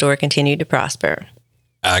hardware store continued to prosper.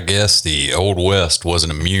 I guess the Old West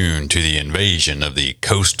wasn't immune to the invasion of the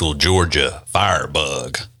coastal Georgia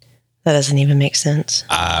firebug. That doesn't even make sense.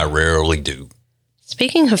 I rarely do.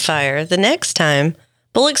 Speaking of fire, the next time,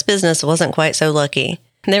 Bullock's business wasn't quite so lucky.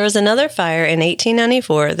 There was another fire in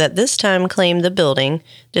 1894 that this time claimed the building,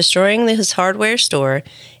 destroying his hardware store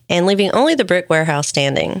and leaving only the brick warehouse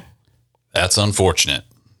standing. That's unfortunate.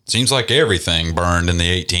 Seems like everything burned in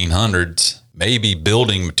the 1800s. Maybe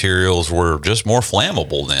building materials were just more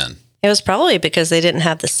flammable then. It was probably because they didn't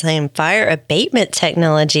have the same fire abatement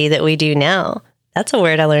technology that we do now. That's a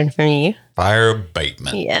word I learned from you. Fire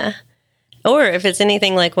abatement. Yeah. Or if it's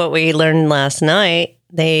anything like what we learned last night,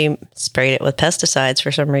 they sprayed it with pesticides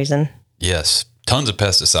for some reason. Yes. Tons of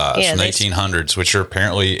pesticides from the 1800s, which are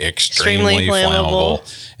apparently extremely flammable.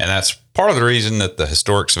 And that's part of the reason that the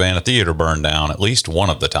historic Savannah Theater burned down at least one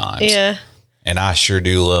of the times. Yeah. And I sure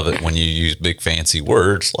do love it when you use big fancy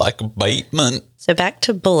words like abatement. So back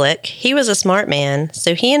to Bullock. He was a smart man,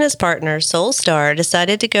 so he and his partner, Sol Star,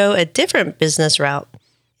 decided to go a different business route.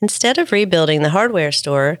 Instead of rebuilding the hardware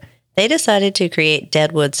store, they decided to create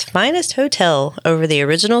Deadwood's finest hotel over the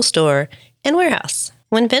original store and warehouse.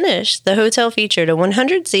 When finished, the hotel featured a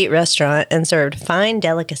 100-seat restaurant and served fine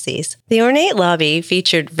delicacies. The ornate lobby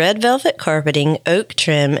featured red velvet carpeting, oak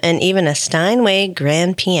trim, and even a Steinway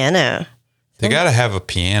grand piano. They got to have a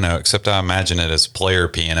piano, except I imagine it as a player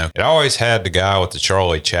piano. It always had the guy with the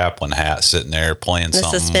Charlie Chaplin hat sitting there playing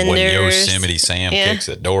something suspenders. When Yosemite Sam kicks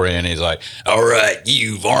the door in. He's like, all right,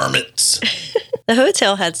 you varmints. The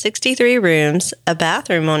hotel had 63 rooms, a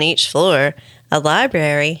bathroom on each floor, a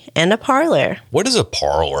library, and a parlor. What is a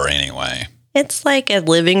parlor anyway? It's like a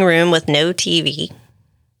living room with no TV.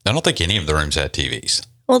 I don't think any of the rooms had TVs.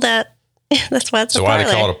 Well, that's why it's a parlor. So why do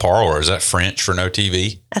they call it a parlor? Is that French for no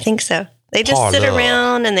TV? I think so. They just sit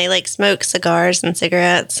around and they like smoke cigars and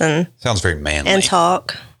cigarettes and sounds very manly and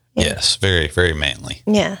talk. Yeah. Yes, very, very manly.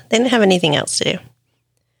 Yeah, they didn't have anything else to do.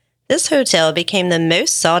 This hotel became the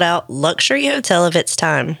most sought out luxury hotel of its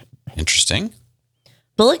time. Interesting.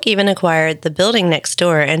 Bullock even acquired the building next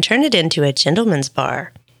door and turned it into a gentleman's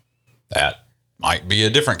bar. That might be a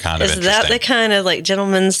different kind of interesting. Is that the kind of like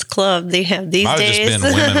gentleman's club they have these days? Might have just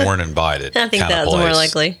been women weren't invited. I think that's more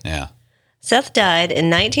likely. Yeah. Seth died in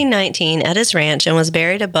 1919 at his ranch and was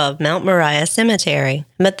buried above Mount Moriah Cemetery.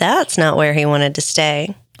 But that's not where he wanted to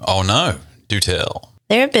stay. Oh, no. Do tell.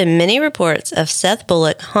 There have been many reports of Seth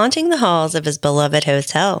Bullock haunting the halls of his beloved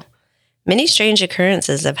hotel. Many strange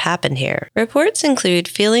occurrences have happened here. Reports include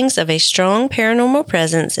feelings of a strong paranormal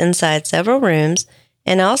presence inside several rooms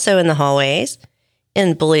and also in the hallways,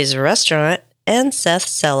 in Bully's restaurant, and Seth's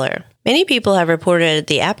cellar. Many people have reported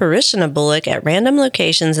the apparition of Bullock at random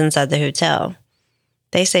locations inside the hotel.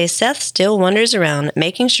 They say Seth still wanders around,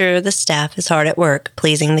 making sure the staff is hard at work,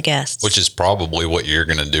 pleasing the guests. Which is probably what you're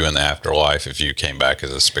going to do in the afterlife if you came back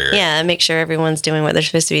as a spirit. Yeah, make sure everyone's doing what they're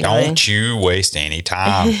supposed to be doing. Don't you waste any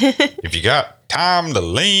time. If you got time to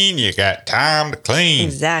lean, you got time to clean.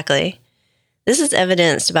 Exactly. This is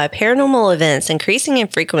evidenced by paranormal events increasing in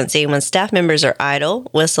frequency when staff members are idle,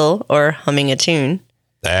 whistle, or humming a tune.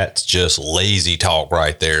 That's just lazy talk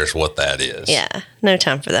right there is what that is. Yeah, no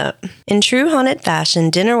time for that. In true haunted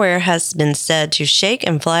fashion, dinnerware has been said to shake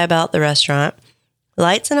and fly about the restaurant.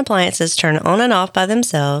 Lights and appliances turn on and off by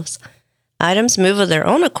themselves. Items move of their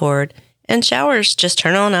own accord, and showers just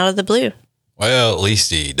turn on out of the blue. Well, at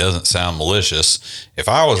least he doesn't sound malicious. If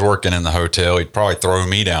I was working in the hotel, he'd probably throw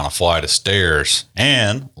me down a flight of stairs.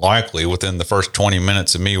 And likely within the first 20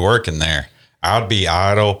 minutes of me working there, I'd be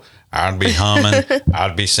idle, I'd be humming,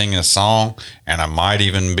 I'd be singing a song, and I might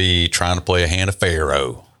even be trying to play a hand of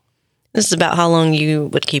Pharaoh. This is about how long you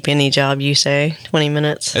would keep any job, you say? 20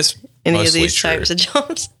 minutes? It's any of these types of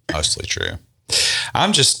jobs? Mostly true.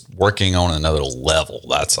 I'm just working on another level,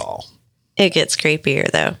 that's all. It gets creepier,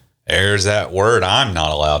 though. There's that word I'm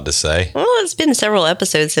not allowed to say. Well, it's been several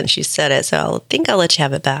episodes since you said it, so I think I'll let you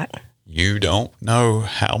have it back. You don't know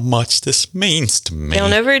how much this means to me.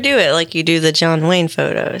 Don't overdo it like you do the John Wayne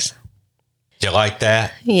photos. You like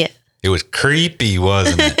that? Yeah. It was creepy,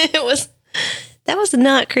 wasn't it? That was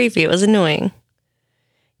not creepy. It was annoying.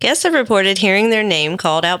 Guests have reported hearing their name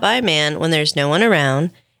called out by a man when there's no one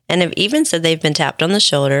around, and have even said they've been tapped on the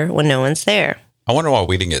shoulder when no one's there. I wonder why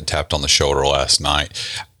we didn't get tapped on the shoulder last night.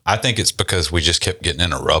 I think it's because we just kept getting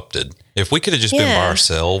interrupted. If we could have just been by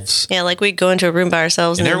ourselves. Yeah, like we'd go into a room by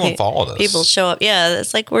ourselves and everyone followed us. People show up. Yeah,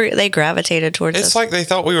 it's like they gravitated towards us. It's like they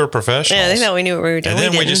thought we were professionals. Yeah, they thought we knew what we were doing. And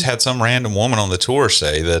then we just had some random woman on the tour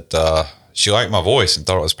say that she liked my voice and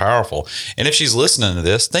thought it was powerful. And if she's listening to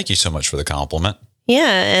this, thank you so much for the compliment. Yeah,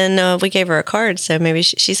 and we gave her a card, so maybe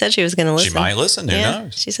she said she was going to listen. She might listen, who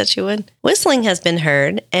knows? She said she would. Whistling has been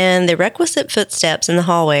heard, and the requisite footsteps in the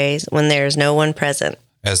hallways when there is no one present.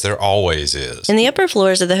 As there always is. In the upper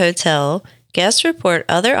floors of the hotel, guests report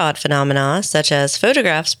other odd phenomena, such as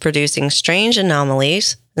photographs producing strange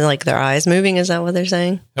anomalies, like their eyes moving. Is that what they're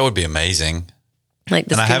saying? That would be amazing. Like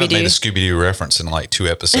the And I haven't made a Scooby-Doo. Scooby-Doo reference in like 2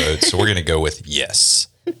 episodes, so we're going to go with yes.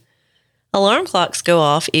 Alarm clocks go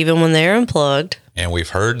off even when they're unplugged. And we've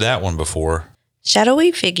heard that one before.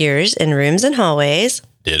 Shadowy figures in rooms and hallways.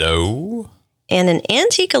 Ditto. And an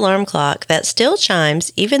antique alarm clock that still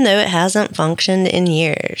chimes even though it hasn't functioned in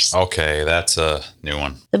years. Okay, that's a new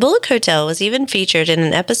one. The Bullock Hotel was even featured in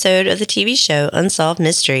an episode of the TV show Unsolved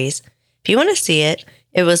Mysteries. If you want to see it,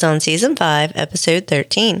 it was on Season 5, Episode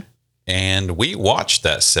 13. And we watched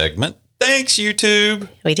that segment. Thanks, YouTube.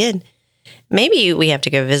 We did. Maybe we have to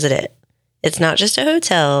go visit it. It's not just a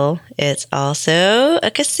hotel, it's also a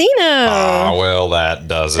casino. Ah, well, that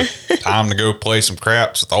does it. Time to go play some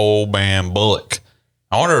craps with old man Bullock.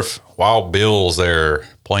 I wonder if Wild Bill's there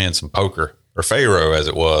playing some poker, or Pharaoh as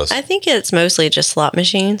it was. I think it's mostly just slot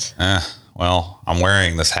machines. Well, I'm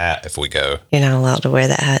wearing this hat if we go. You're not allowed to wear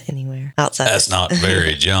that hat anywhere outside. That's not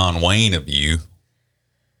very John Wayne of you.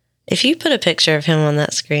 If you put a picture of him on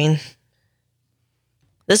that screen.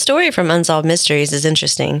 The story from Unsolved Mysteries is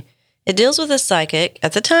interesting. It deals with a psychic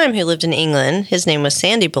at the time who lived in England. His name was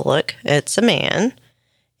Sandy Bullock. It's a man.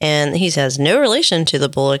 And he has no relation to the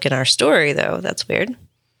Bullock in our story, though. That's weird.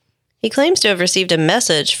 He claims to have received a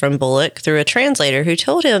message from Bullock through a translator who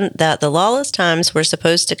told him that the lawless times were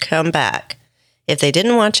supposed to come back if they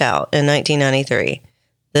didn't watch out in 1993.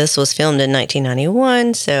 This was filmed in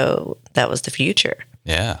 1991, so that was the future.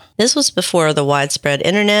 Yeah. This was before the widespread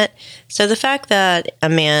internet, so the fact that a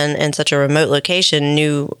man in such a remote location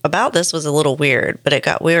knew about this was a little weird, but it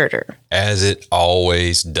got weirder. As it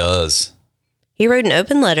always does. He wrote an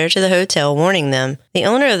open letter to the hotel warning them. The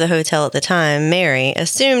owner of the hotel at the time, Mary,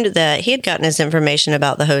 assumed that he had gotten his information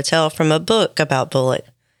about the hotel from a book about Bullock.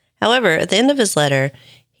 However, at the end of his letter,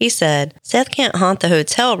 he said, Seth can't haunt the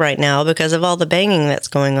hotel right now because of all the banging that's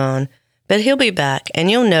going on, but he'll be back and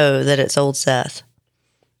you'll know that it's old Seth.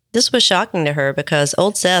 This was shocking to her because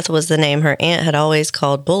Old Seth was the name her aunt had always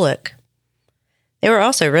called Bullock. They were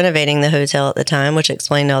also renovating the hotel at the time, which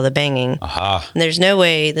explained all the banging. Aha. And there's no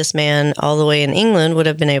way this man all the way in England would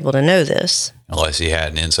have been able to know this. Unless he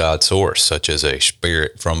had an inside source, such as a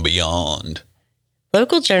spirit from beyond.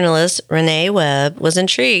 Local journalist Renee Webb was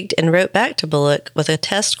intrigued and wrote back to Bullock with a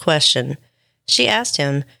test question. She asked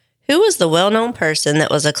him, who was the well-known person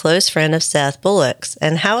that was a close friend of Seth Bullock's,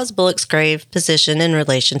 and how is Bullock's grave positioned in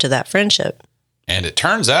relation to that friendship? And it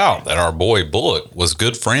turns out that our boy Bullock was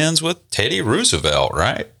good friends with Teddy Roosevelt,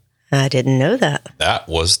 right? I didn't know that. That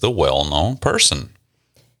was the well-known person.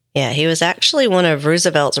 Yeah, he was actually one of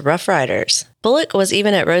Roosevelt's Rough Riders. Bullock was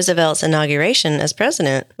even at Roosevelt's inauguration as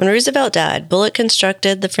president. When Roosevelt died, Bullock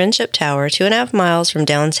constructed the Friendship Tower 2.5 miles from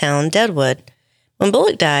downtown Deadwood. When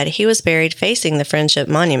Bullock died, he was buried facing the Friendship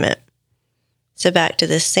Monument. So back to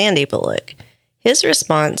this Sandy Bullock. His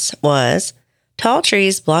response was, tall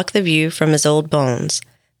trees block the view from his old bones,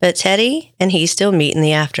 but Teddy and he still meet in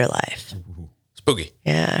the afterlife. Spooky.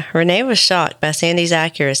 Yeah, Renee was shocked by Sandy's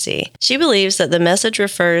accuracy. She believes that the message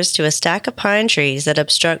refers to a stack of pine trees that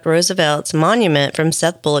obstruct Roosevelt's monument from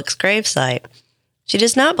Seth Bullock's gravesite. She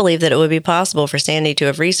does not believe that it would be possible for Sandy to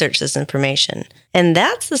have researched this information. And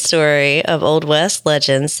that's the story of Old West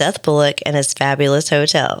legend Seth Bullock and his fabulous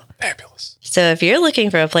hotel. Fabulous. So if you're looking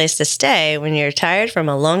for a place to stay when you're tired from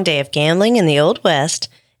a long day of gambling in the Old West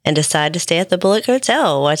and decide to stay at the Bullock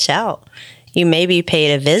Hotel, watch out. You may be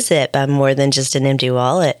paid a visit by more than just an empty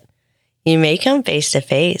wallet. You may come face to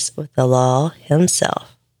face with the law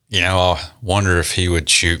himself. You know, I wonder if he would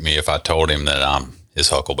shoot me if I told him that I'm his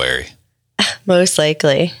Huckleberry. Most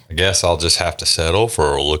likely. I guess I'll just have to settle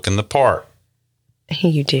for a look in the park.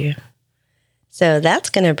 You do. So that's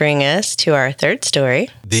going to bring us to our third story.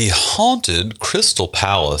 The haunted Crystal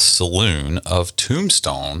Palace Saloon of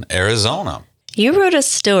Tombstone, Arizona. You wrote a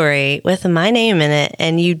story with my name in it,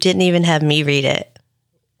 and you didn't even have me read it.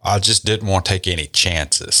 I just didn't want to take any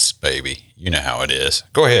chances, baby. You know how it is.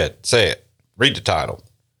 Go ahead, say it. Read the title.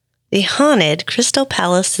 The haunted Crystal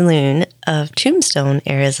Palace Saloon of Tombstone,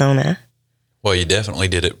 Arizona. Well, you definitely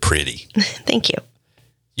did it pretty. Thank you.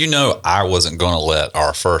 You know I wasn't going to let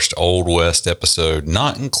our first Old West episode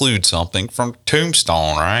not include something from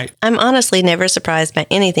Tombstone, right? I'm honestly never surprised by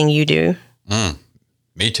anything you do.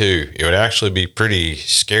 Me too. It would actually be pretty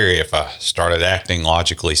scary if I started acting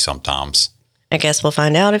logically sometimes. I guess we'll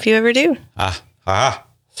find out if you ever do.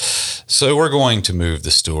 So we're going to move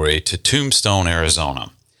the story to Tombstone,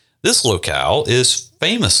 Arizona. This locale is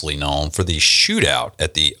famously known for the shootout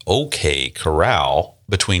at the OK Corral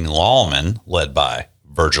between lawmen led by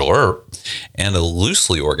Virgil Earp and a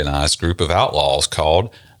loosely organized group of outlaws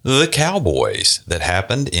called the Cowboys that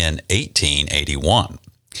happened in 1881.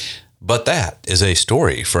 But that is a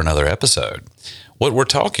story for another episode. What we're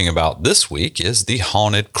talking about this week is the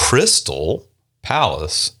haunted Crystal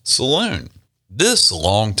Palace Saloon. This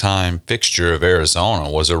longtime fixture of Arizona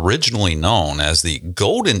was originally known as the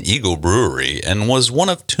Golden Eagle Brewery and was one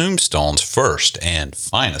of Tombstone's first and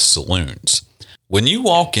finest saloons. When you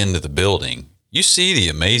walk into the building, you see the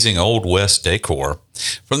amazing Old West decor,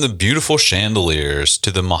 from the beautiful chandeliers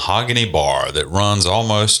to the mahogany bar that runs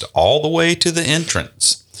almost all the way to the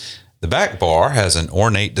entrance. The back bar has an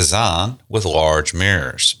ornate design with large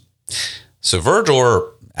mirrors. So Virgil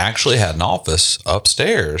Earp actually had an office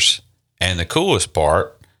upstairs. And the coolest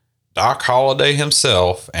part, Doc Holliday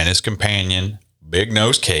himself and his companion, Big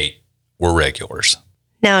Nose Kate, were regulars.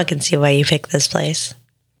 Now I can see why you picked this place.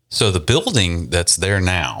 So the building that's there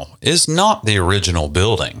now is not the original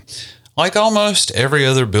building. Like almost every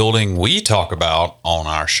other building we talk about on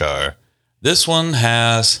our show, this one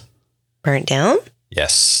has... burnt down?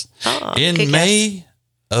 Yes. Oh, in May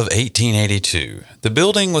of 1882, the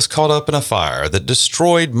building was caught up in a fire that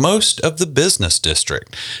destroyed most of the business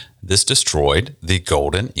district. This destroyed the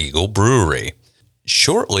Golden Eagle Brewery.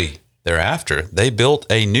 Shortly thereafter, they built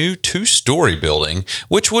a new 2-story building,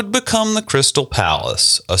 which would become the Crystal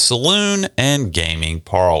Palace, a saloon and gaming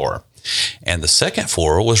parlor. And the second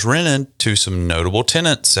floor was rented to some notable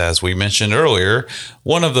tenants, as we mentioned earlier,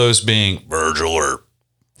 one of those being Virgil Earp.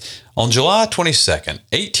 On July 22nd,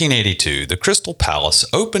 1882, the Crystal Palace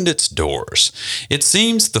opened its doors. It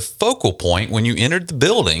seems the focal point when you entered the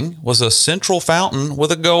building was a central fountain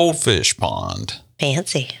with a goldfish pond.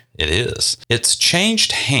 Fancy. It is. It's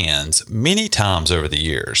changed hands many times over the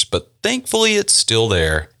years, but thankfully it's still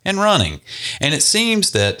there and running. And it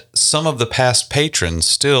seems that some of the past patrons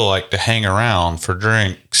still like to hang around for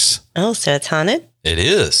drinks. Oh, so it's haunted? It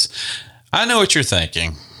is. I know what you're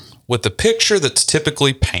thinking. With the picture that's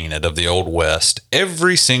typically painted of the Old West,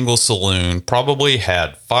 every single saloon probably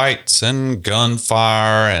had fights and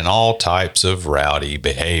gunfire and all types of rowdy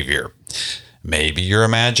behavior. Maybe you're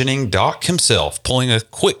imagining Doc himself pulling a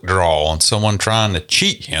quick draw on someone trying to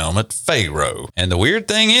cheat him at Pharaoh. And the weird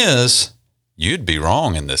thing is, you'd be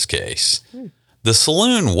wrong in this case. The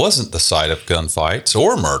saloon wasn't the site of gunfights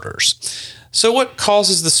or murders. So what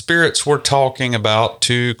causes the spirits we're talking about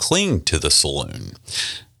to cling to the saloon?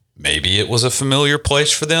 Maybe it was a familiar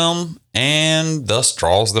place for them and thus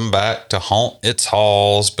draws them back to haunt its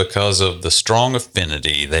halls because of the strong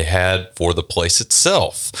affinity they had for the place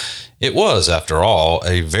itself. It was, after all,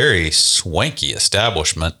 a very swanky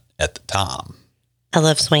establishment at the time. I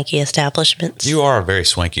love swanky establishments. You are a very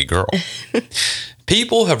swanky girl.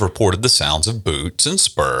 People have reported the sounds of boots and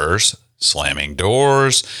spurs, slamming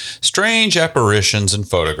doors, strange apparitions and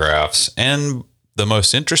photographs, and the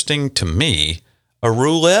most interesting to me, a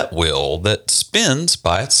roulette wheel that spins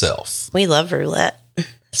by itself. We love roulette,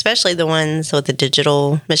 especially the ones with the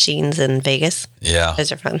digital machines in Vegas. Yeah.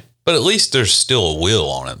 Those are fun. But at least there's still a wheel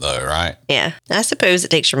on it, though, right? Yeah. I suppose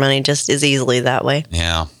it takes your money just as easily that way.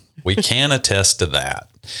 Yeah. We can attest to that.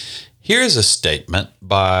 Here's a statement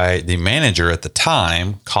by the manager at the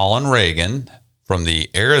time, Colin Reagan, from the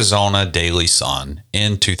Arizona Daily Sun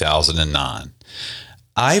in 2009.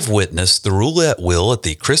 I've witnessed the roulette wheel at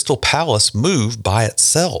the Crystal Palace move by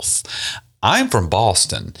itself. I'm from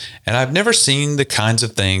Boston, and I've never seen the kinds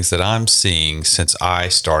of things that I'm seeing since I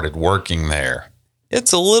started working there.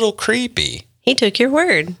 It's a little creepy. He took your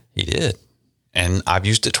word. He did. And I've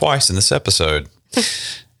used it twice in this episode.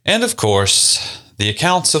 And of course, the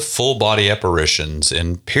accounts of full-body apparitions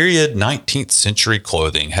in period 19th century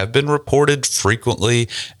clothing have been reported frequently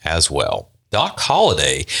as well. Doc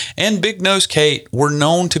Holliday and Big Nose Kate were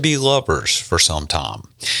known to be lovers for some time.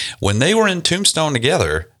 When they were in Tombstone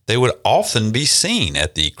together, they would often be seen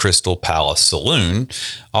at the Crystal Palace Saloon,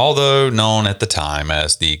 although known at the time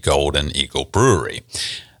as the Golden Eagle Brewery.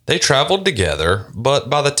 They traveled together, but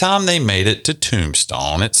by the time they made it to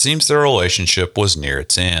Tombstone, it seems their relationship was near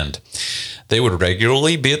its end. They would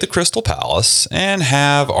regularly be at the Crystal Palace and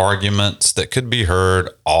have arguments that could be heard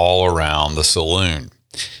all around the saloon.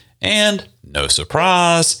 And, no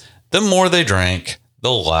surprise, the more they drank,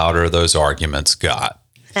 the louder those arguments got.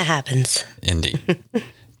 That happens. Indeed.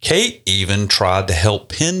 Kate even tried to help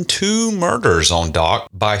pin 2 murders on Doc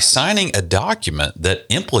by signing a document that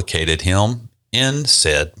implicated him in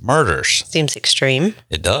said murders. Seems extreme.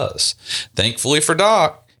 It does. Thankfully for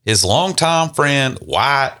Doc, His longtime friend,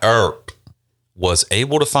 Wyatt Earp, was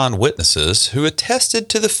able to find witnesses who attested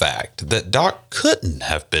to the fact that Doc couldn't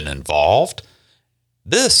have been involved.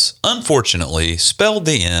 This, unfortunately, spelled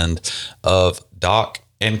the end of Doc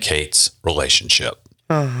and Kate's relationship.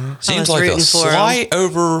 Seems like a slight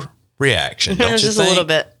overreaction, don't you just think? a little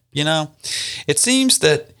bit. You know, it seems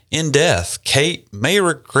that in death, Kate may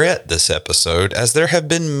regret this episode, as there have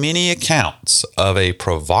been many accounts of a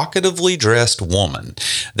provocatively dressed woman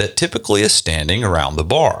that typically is standing around the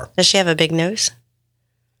bar. Does she have a big nose?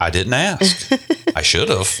 I didn't ask. I should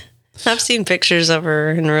have. I've seen pictures of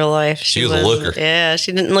her in real life. She was a looker. Yeah,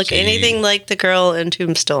 she didn't look anything like the girl in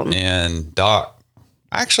Tombstone. And Doc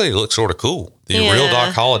actually looked sort of cool. The real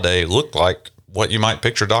Doc Holliday looked like what you might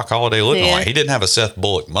picture Doc Holliday looking like. He didn't have a Seth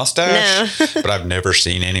Bullock mustache, but I've never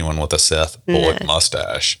seen anyone with a Seth Bullock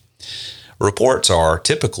mustache. Reports are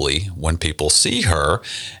typically when people see her,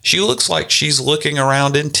 she looks like she's looking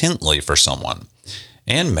around intently for someone.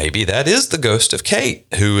 And maybe that is the ghost of Kate,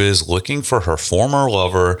 who is looking for her former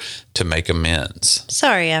lover to make amends.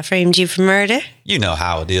 Sorry, I framed you for murder. You know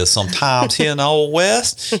how it is sometimes here in the Old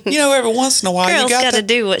West. You know, every once in a while, Girl's you got to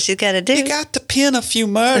do what she's got to do. You got to pin a few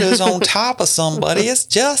murders on top of somebody. It's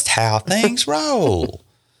just how things roll.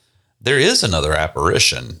 There is another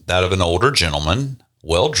apparition, that of an older gentleman,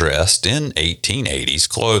 well dressed in 1880s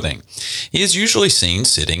clothing. He is usually seen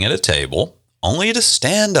sitting at a table, only to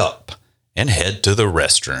stand up and head to the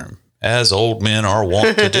restroom, as old men are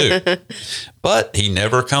wont to do. But he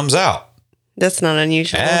never comes out. That's not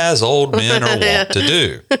unusual. As old men are wont to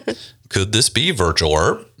do. Could this be Virgil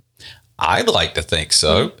Earp? I'd like to think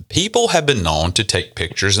so. People have been known to take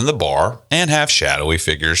pictures in the bar and have shadowy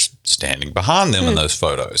figures standing behind them in those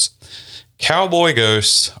photos. Cowboy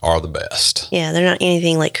ghosts are the best. Yeah, they're not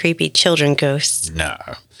anything like creepy children ghosts. No.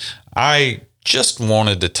 I just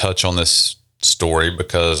wanted to touch on this story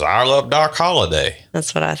because I love Doc Holliday.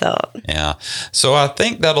 That's what I thought. Yeah. So I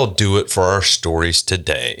think that'll do it for our stories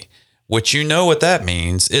today, which you know what that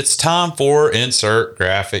means. It's time for insert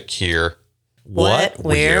graphic here. What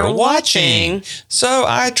we're watching. So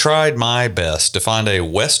I tried my best to find a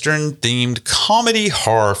Western themed comedy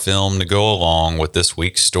horror film to go along with this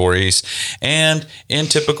week's stories. And in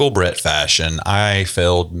typical Brett fashion, I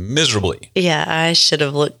failed miserably. Yeah, I should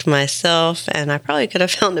have looked myself, and I probably could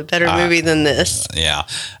have found a better movie than this. Yeah,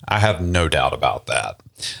 I have no doubt about that.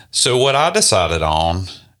 So what I decided on,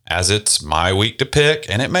 as it's my week to pick,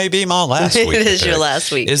 and it may be my last week It to is pick, your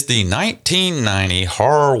last week. is the 1990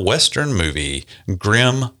 horror Western movie,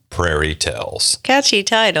 Grim Prairie Tales. Catchy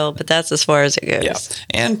title, but that's as far as it goes. Yeah.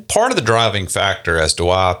 And part of the driving factor as to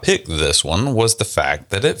why I picked this one was the fact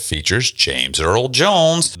that it features James Earl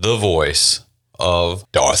Jones, the voice of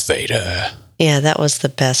Darth Vader. Yeah, that was the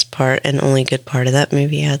best part and only good part of that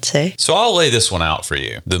movie, I'd say. So I'll lay this one out for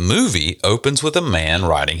you. The movie opens with a man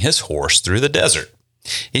riding his horse through the desert.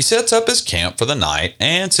 He sets up his camp for the night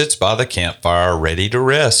and sits by the campfire ready to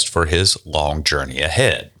rest for his long journey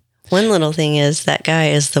ahead. One little thing is that guy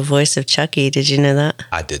is the voice of Chucky. Did you know that?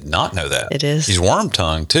 I did not know that. It is. He's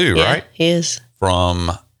Wormtongue too, Yeah, right? he is. From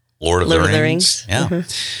Lord of the Rings. Yeah. Mm-hmm.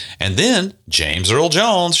 And then James Earl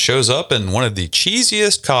Jones shows up in one of the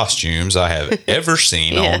cheesiest costumes I have ever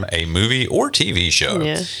seen on a movie or TV show,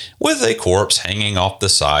 with a corpse hanging off the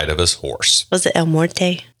side of his horse. Was it El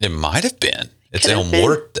Muerte? It might have been. It's Could El have been.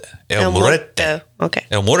 Muerte. El Muerte. Okay.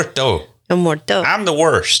 El Muerto. El Muerto. I'm the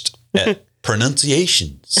worst at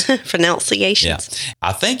pronunciations. Pronunciations. Yeah.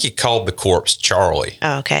 I think he called the corpse Charlie,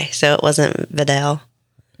 Oh, okay. So it wasn't Vidal.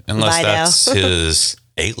 unless Vidal. that's his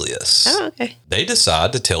alias. Oh, okay. They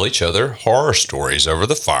decide to tell each other horror stories over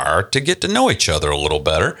the fire to get to know each other a little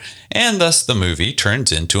better, and thus the movie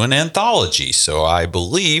turns into an anthology. So I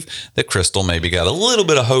believe that Crystal maybe got a little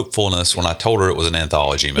bit of hopefulness when I told her it was an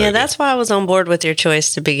anthology movie. Yeah, that's why I was on board with your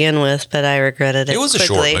choice to begin with, but I regretted it. It was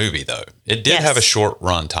quickly. a short movie, though. It did Yes. have a short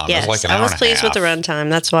run time. Yes, It was like an hour I was and a pleased with half. the runtime.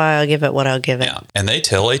 That's why I'll give it what I'll give it. Yeah. And they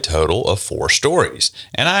tell a total of 4 stories.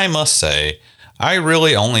 And I must say, I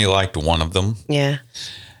really only liked one of them. Yeah.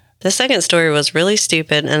 The second story was really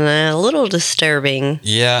stupid and a little disturbing.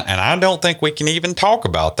 Yeah, and I don't think we can even talk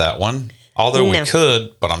about that one. Although we No.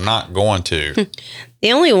 could, but I'm not going to.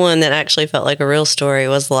 The only one that actually felt like a real story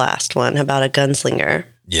was the last one about a gunslinger.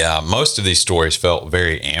 Yeah, most of these stories felt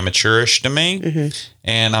very amateurish to me.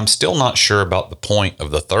 And I'm still not sure about the point of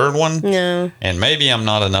the third one. No. And maybe I'm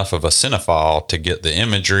not enough of a cinephile to get the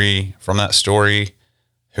imagery from that story.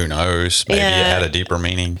 Who knows? Maybe it Yeah. had a deeper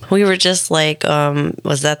meaning. We were just like,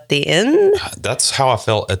 was that the end? That's how I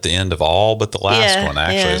felt at the end of all but the last Yeah, one,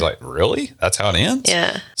 actually. yeah. It's like, really? That's how it ends?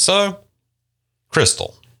 Yeah. So,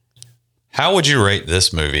 Crystal, how would you rate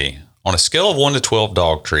this movie on a scale of 1 to 12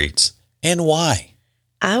 dog treats, and why?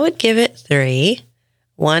 I would give it 3.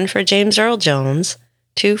 1 for James Earl Jones,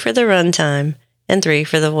 2 for the runtime, and 3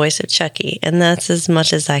 for the voice of Chucky. And that's as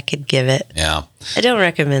much as I could give it. Yeah. I don't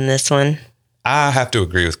recommend this one. I have to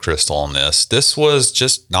agree with Crystal on this. This was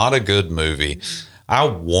just not a good movie. I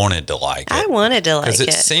wanted to like it. I wanted to like it.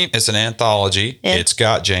 Because it's an anthology. Yeah. It's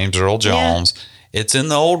got James Earl Jones. Yeah. It's in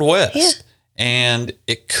the Old West. Yeah. And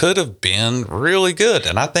it could have been really good.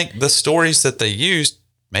 And I think the stories that they used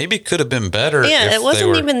maybe could have been better. Yeah, it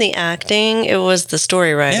wasn't even the acting. It was the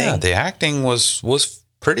story writing. Yeah, the acting was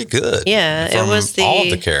pretty good. Yeah, it was all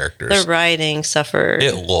the characters. The writing suffered.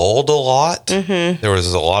 It lulled a lot. Mm-hmm. There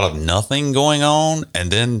was a lot of nothing going on.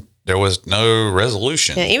 And then there was no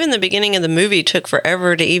resolution. Yeah, even the beginning of the movie took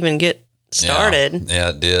forever to even get started.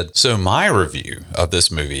 Yeah, it did. So my review of this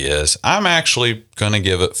movie is I'm actually going to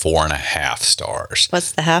give it 4.5 stars.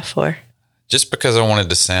 What's the half for? Just because I wanted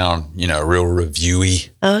to sound, real reviewy.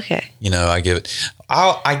 Oh, okay. I give it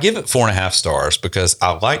 4.5 stars because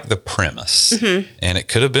I like the premise, and it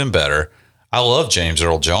could have been better. I love James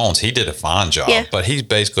Earl Jones. He did a fine job, but he's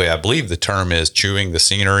basically, I believe the term is chewing the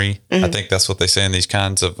scenery. I think that's what they say in these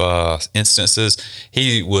kinds of instances.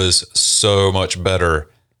 He was so much better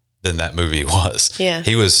than that movie was. Yeah.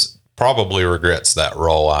 He was probably regrets that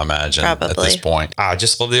role, I imagine, at this point. I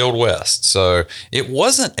just love the Old West. So it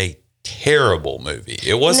wasn't a terrible movie.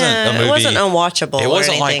 It wasn't a movie. It wasn't unwatchable. It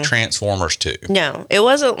wasn't like Transformers 2. No, it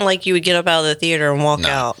wasn't like you would get up out of the theater and walk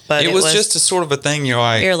out. But it was just a sort of a thing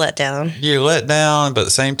you're let down. You're let down, but at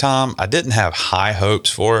the same time, I didn't have high hopes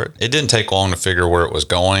for it. It didn't take long to figure where it was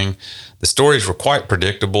going. The stories were quite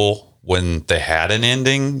predictable when they had an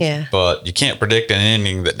ending. Yeah. But you can't predict an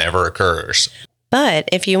ending that never occurs. But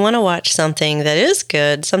if you want to watch something that is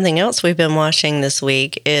good, something else we've been watching this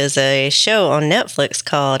week is a show on Netflix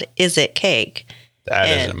called Is It Cake? That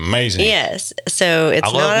is amazing. Yes. So it's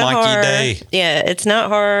I not love a Mikey horror. Day. Yeah, it's not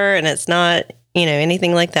horror and it's not,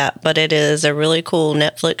 anything like that. But it is a really cool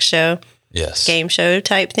Netflix show. Yes. Game show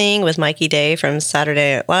type thing with Mikey Day from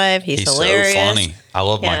Saturday Night Live. He's hilarious. So funny. I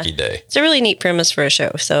love Mikey Day. It's a really neat premise for a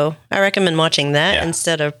show. So I recommend watching that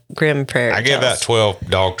instead of Grim Prairie I give that 12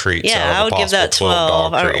 dog treats. Yeah, I would give that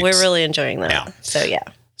 12. We're really enjoying that. Yeah. So, yeah.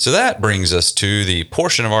 So that brings us to the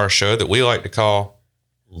portion of our show that we like to call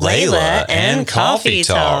Layla and Coffee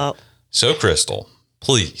Talk. So, Crystal,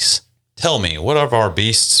 please tell me, what have our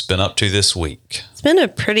beasts been up to this week? It's been a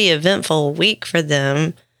pretty eventful week for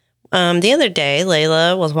them. The other day,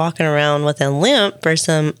 Layla was walking around with a limp for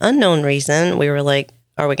some unknown reason. We were like,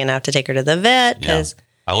 are we going to have to take her to the vet? Because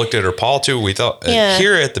I looked at her paw too. We thought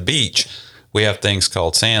here at the beach, we have things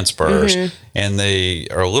called sand spurs, and they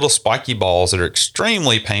are little spiky balls that are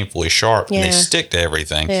extremely painfully sharp, and they stick to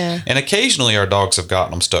everything. Yeah. And occasionally our dogs have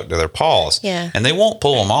gotten them stuck to their paws, and they won't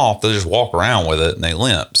pull them off. They just walk around with it and they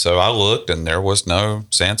limp. So I looked, and there was no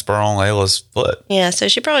sand spur on Layla's foot. Yeah, so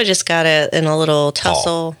she probably just got it in a little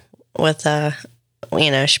tussle with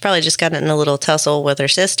she probably just got it in a little tussle with her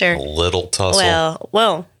sister. A little tussle?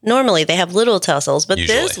 Well, normally they have little tussles, but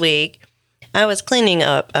Usually. This week I was cleaning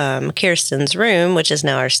up Kirsten's room, which is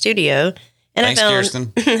now our studio, and Thanks,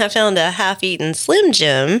 Kirsten. I found a half-eaten Slim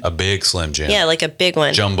Jim. A big Slim Jim. Yeah, like a big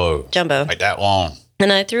one. Jumbo. Like that long.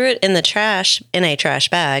 And I threw it in the trash, in a trash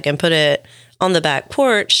bag, and put it on the back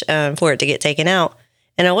porch for it to get taken out.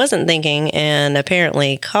 And I wasn't thinking, and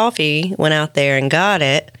apparently Coffee went out there and got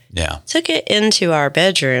it. Yeah. Took it into our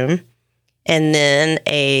bedroom, and then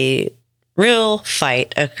a real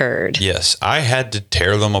fight occurred. Yes, I had to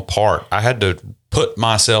tear them apart. I had to put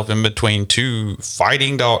myself in between two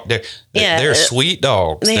fighting dogs. They're sweet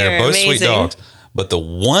dogs. They're both amazing. Sweet dogs. But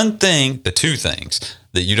the two things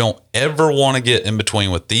that you don't ever want to get in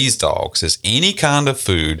between with these dogs is any kind of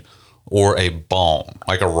food or a bone,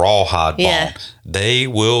 like a rawhide bone. They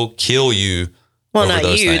will kill you. Well,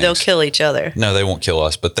 not you. They'll kill each other. No, they won't kill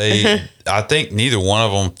us. But I think neither one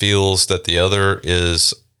of them feels that the other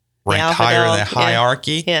is ranked higher in the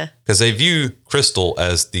hierarchy. Yeah. Because they view Crystal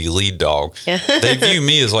as the lead dog. Yeah. They view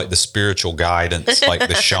me as like the spiritual guidance, like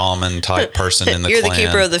the shaman type person in the You're clan. the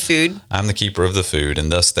keeper of the food. I'm the keeper of the food,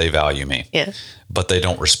 and thus they value me. Yeah. But they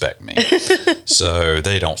don't respect me. So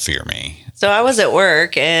they don't fear me. So I was at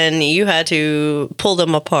work, and you had to pull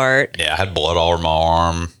them apart. Yeah, I had blood all over my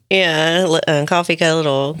arm. Yeah, Coffee got a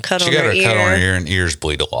little cut on her ear. She got a cut on her ear, and ears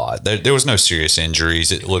bleed a lot. There was no serious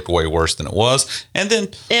injuries. It looked way worse than it was. And then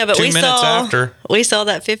 2 minutes after... We saw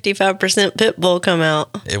that 55% pit bull come out.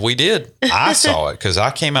 We did. I saw it because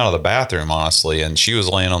I came out of the bathroom, honestly, and she was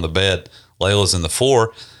laying on the bed. Layla's in the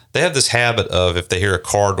floor. They have this habit of if they hear a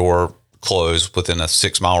car door close within a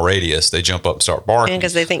 6-mile radius, they jump up and start barking.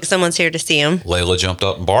 Because they think someone's here to see them. Layla jumped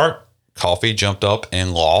up and barked. Coffee jumped up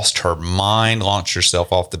and lost her mind, launched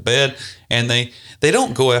herself off the bed, and they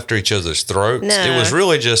don't go after each other's throats. No. It was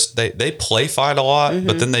really just they play fight a lot,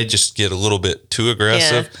 but then they just get a little bit too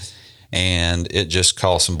aggressive, and it just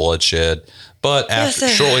caused some bloodshed. But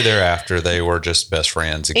shortly thereafter, they were just best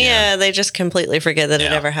friends again. Yeah, they just completely forget that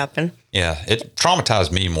it ever happened. Yeah, it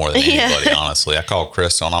traumatized me more than anybody, honestly. I called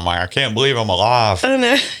Crystal and I'm like, I can't believe I'm alive. Oh,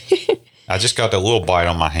 no. I just got a little bite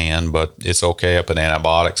on my hand, but it's okay. I put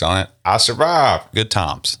antibiotics on it. I survived. Good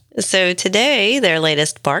times. So today, their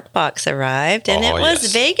latest Bark Box arrived, and it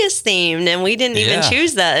was Vegas themed, and we didn't even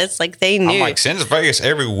choose that. It's like they knew. I'm like, send us Vegas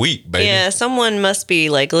every week, baby. Yeah, someone must be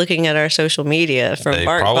like looking at our social media from they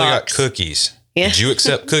Bark probably Box. got cookies. Yeah. Did you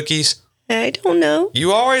accept cookies? I don't know.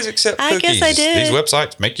 You always accept cookies. I guess I did. These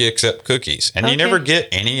websites make you accept cookies, and you never get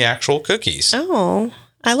any actual cookies. Oh,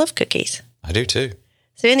 I love cookies. I do too.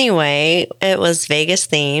 So anyway, it was Vegas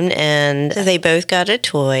themed, and they both got a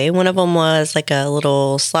toy. One of them was like a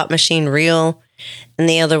little slot machine reel, and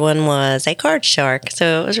the other one was a card shark.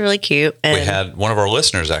 So it was really cute. And we had one of our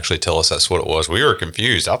listeners actually tell us that's what it was. We were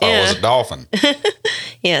confused. I thought it was a dolphin.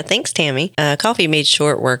 Yeah, thanks, Tammy. Coffee made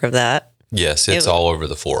short work of that. Yes, it's all over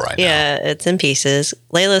the floor right now. Yeah, it's in pieces.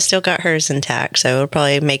 Layla still got hers intact, so it'll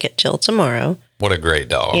probably make it till tomorrow. What a great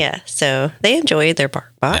dog. Yeah, so they enjoyed their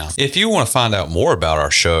Bark Box. Now, if you want to find out more about our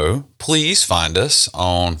show, please find us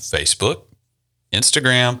on Facebook,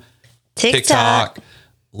 Instagram, TikTok,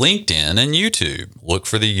 LinkedIn, and YouTube. Look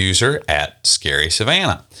for the user at Scary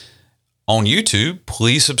Savannah. On YouTube,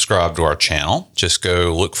 please subscribe to our channel. Just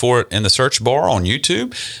go look for it in the search bar on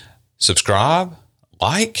YouTube. Subscribe,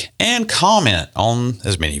 like, and comment on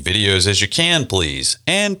as many videos as you can, please.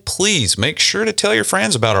 And please make sure to tell your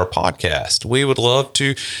friends about our podcast. We would love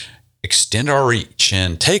to extend our reach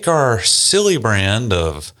and take our silly brand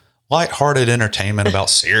of lighthearted entertainment about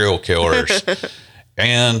serial killers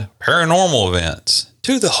and paranormal events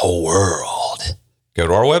to the whole world. Go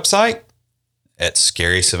to our website at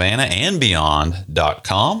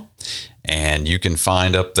scarysavannahandbeyond.com. And you can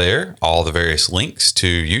find up there all the various links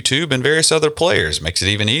to YouTube and various other players. Makes it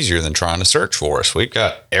even easier than trying to search for us. We've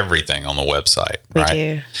got everything on the website. We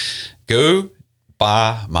do. Go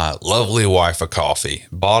buy my lovely wife a coffee.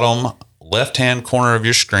 Bottom left-hand corner of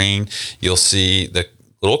your screen, you'll see the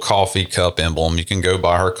little coffee cup emblem. You can go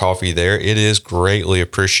buy her coffee there. It is greatly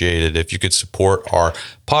appreciated if you could support our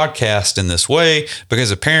podcast in this way,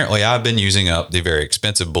 because apparently I've been using up the very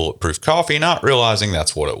expensive Bulletproof coffee, not realizing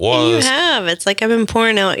that's what it was. You have. It's like I've been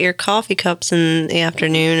pouring out your coffee cups in the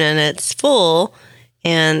afternoon, and it's full,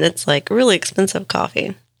 and it's like really expensive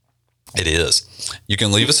coffee. It is. You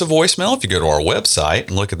can leave us a voicemail if you go to our website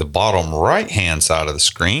and look at the bottom right-hand side of the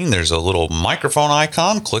screen. There's a little microphone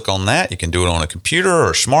icon. Click on that. You can do it on a computer or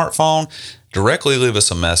a smartphone. Directly leave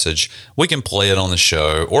us a message. We can play it on the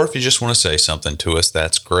show. Or if you just want to say something to us,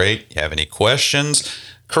 that's great. You have any questions,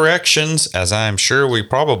 corrections, as I'm sure we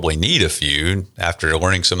probably need a few after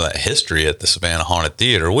learning some of that history at the Savannah Haunted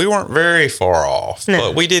Theater. We weren't very far off,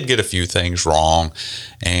 but we did get a few things wrong,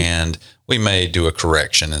 and we may do a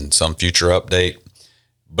correction in some future update,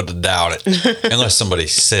 but I doubt it unless somebody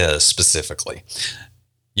says specifically.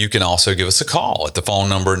 You can also give us a call at the phone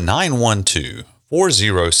number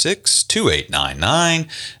 912-406-2899,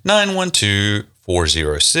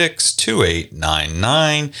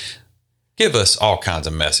 912-406-2899. Give us all kinds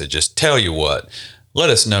of messages. Tell you what, let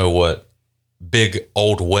us know what Big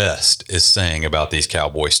Old West is saying about these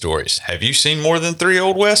cowboy stories. Have you seen more than 3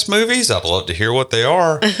 Old West movies? I'd love to hear what they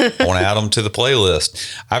are. I want to add them to the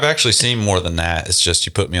playlist. I've actually seen more than that. It's just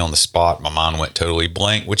you put me on the spot. My mind went totally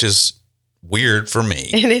blank, which is weird for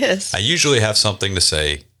me. It is. I usually have something to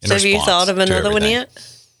say in So have you thought of another one yet?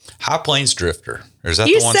 High Plains Drifter. Or is that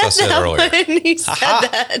You the ones I said that earlier? one. You said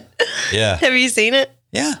that. Yeah. Have you seen it?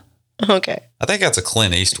 Yeah. Okay. I think that's a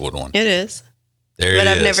Clint Eastwood one. It is. There But it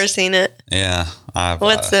I've is. never seen it. Yeah.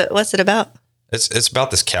 What's it about? It's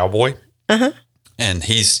about this cowboy. Uh-huh. And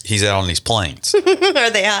he's out on these plains.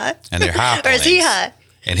 Are they high? And they're high Or plains. is he high?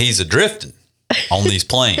 And he's a-drifting on these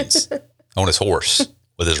plains on his horse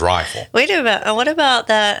with his rifle. What about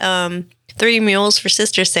that 3 Mules for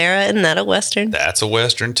Sister Sarah? Isn't that a Western? That's a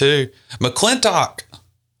Western too. McClintock.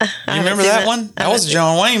 You remember seen that that. one? That was a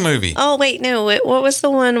John Wayne movie. Oh, wait, no. What was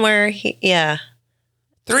the one where yeah.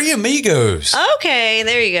 3 Amigos. Okay,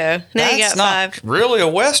 there you go. Now you got not 5. really a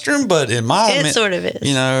Western, but in my It sort of is.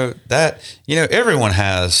 Everyone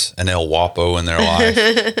has an El Guapo in their life,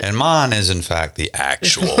 and mine is in fact the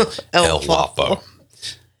actual El Guapo.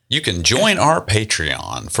 You can join our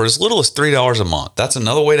Patreon for as little as $3 a month. That's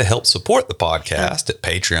another way to help support the podcast at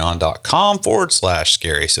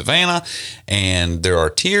patreon.com/Scary Savannah. And there are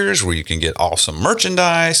tiers where you can get awesome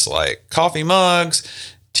merchandise like coffee mugs,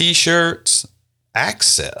 t-shirts,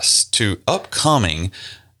 access to upcoming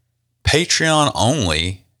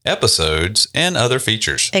Patreon-only episodes and other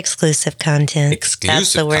features. Exclusive content. Exclusive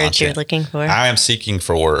That's the word content. you're looking for. I am seeking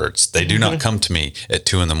for words. They do not come to me at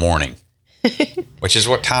 2 a.m, which is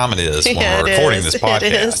what time it is when we're recording this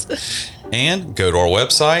podcast. And go to our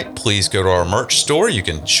website. Please go to our merch store. You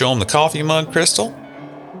can show them the coffee mug, Crystal.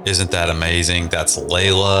 Isn't that amazing? That's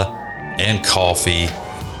Layla and Coffee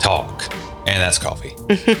Talk. And that's coffee.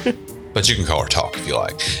 But you can call her Talk if you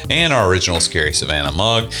like. And our original Scary Savannah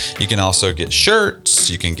mug. You can also get shirts.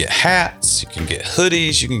 You can get hats. You can get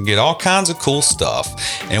hoodies. You can get all kinds of cool stuff.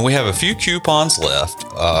 And we have a few coupons left.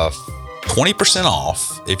 20%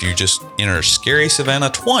 off if you just enter Scary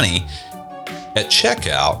Savannah 20 at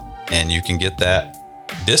checkout, and you can get that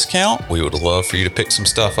discount. We would love for you to pick some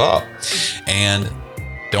stuff up. And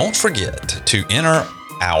don't forget to enter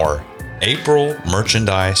our April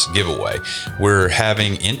merchandise giveaway. We're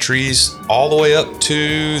having entries all the way up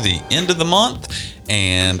to the end of the month.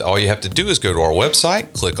 And all you have to do is go to our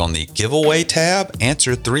website, click on the giveaway tab,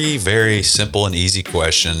 answer 3 very simple and easy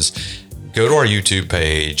questions. Go to our YouTube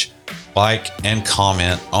page, like and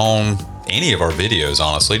comment on any of our videos,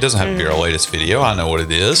 honestly. It doesn't have to be our latest video. I know what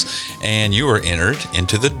it is. And you are entered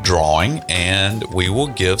into the drawing, and we will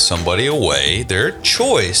give somebody away their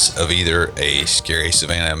choice of either a Scary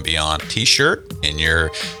Savannah and Beyond t-shirt in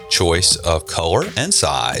your choice of color and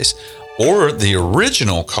size, or the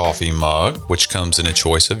original coffee mug, which comes in a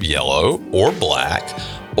choice of yellow or black,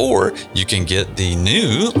 or you can get the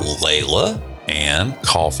new Layla and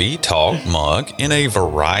Coffee Talk mug in a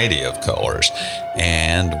variety of colors,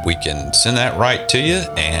 and we can send that right to you,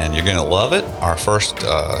 and you're going to love it. Our first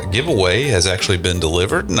giveaway has actually been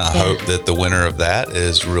delivered, and I hope that the winner of that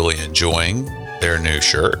is really enjoying their new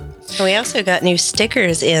shirt. We also got new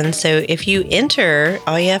stickers in, so if you enter,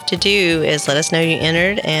 all you have to do is let us know you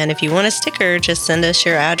entered, and if you want a sticker, just send us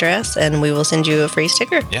your address and we will send you a free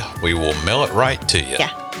sticker. Yeah, we will mail it right to you.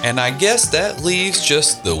 Yeah. And I guess that leaves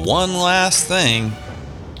just the one last thing.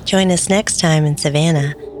 Join us next time in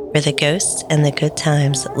Savannah, where the ghosts and the good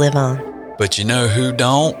times live on. But you know who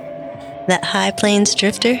don't? That High Plains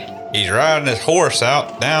drifter? He's riding his horse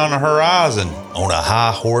out down the horizon on a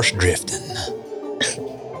high horse drifting.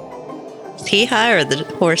 Is he high or the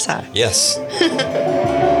horse high? Yes.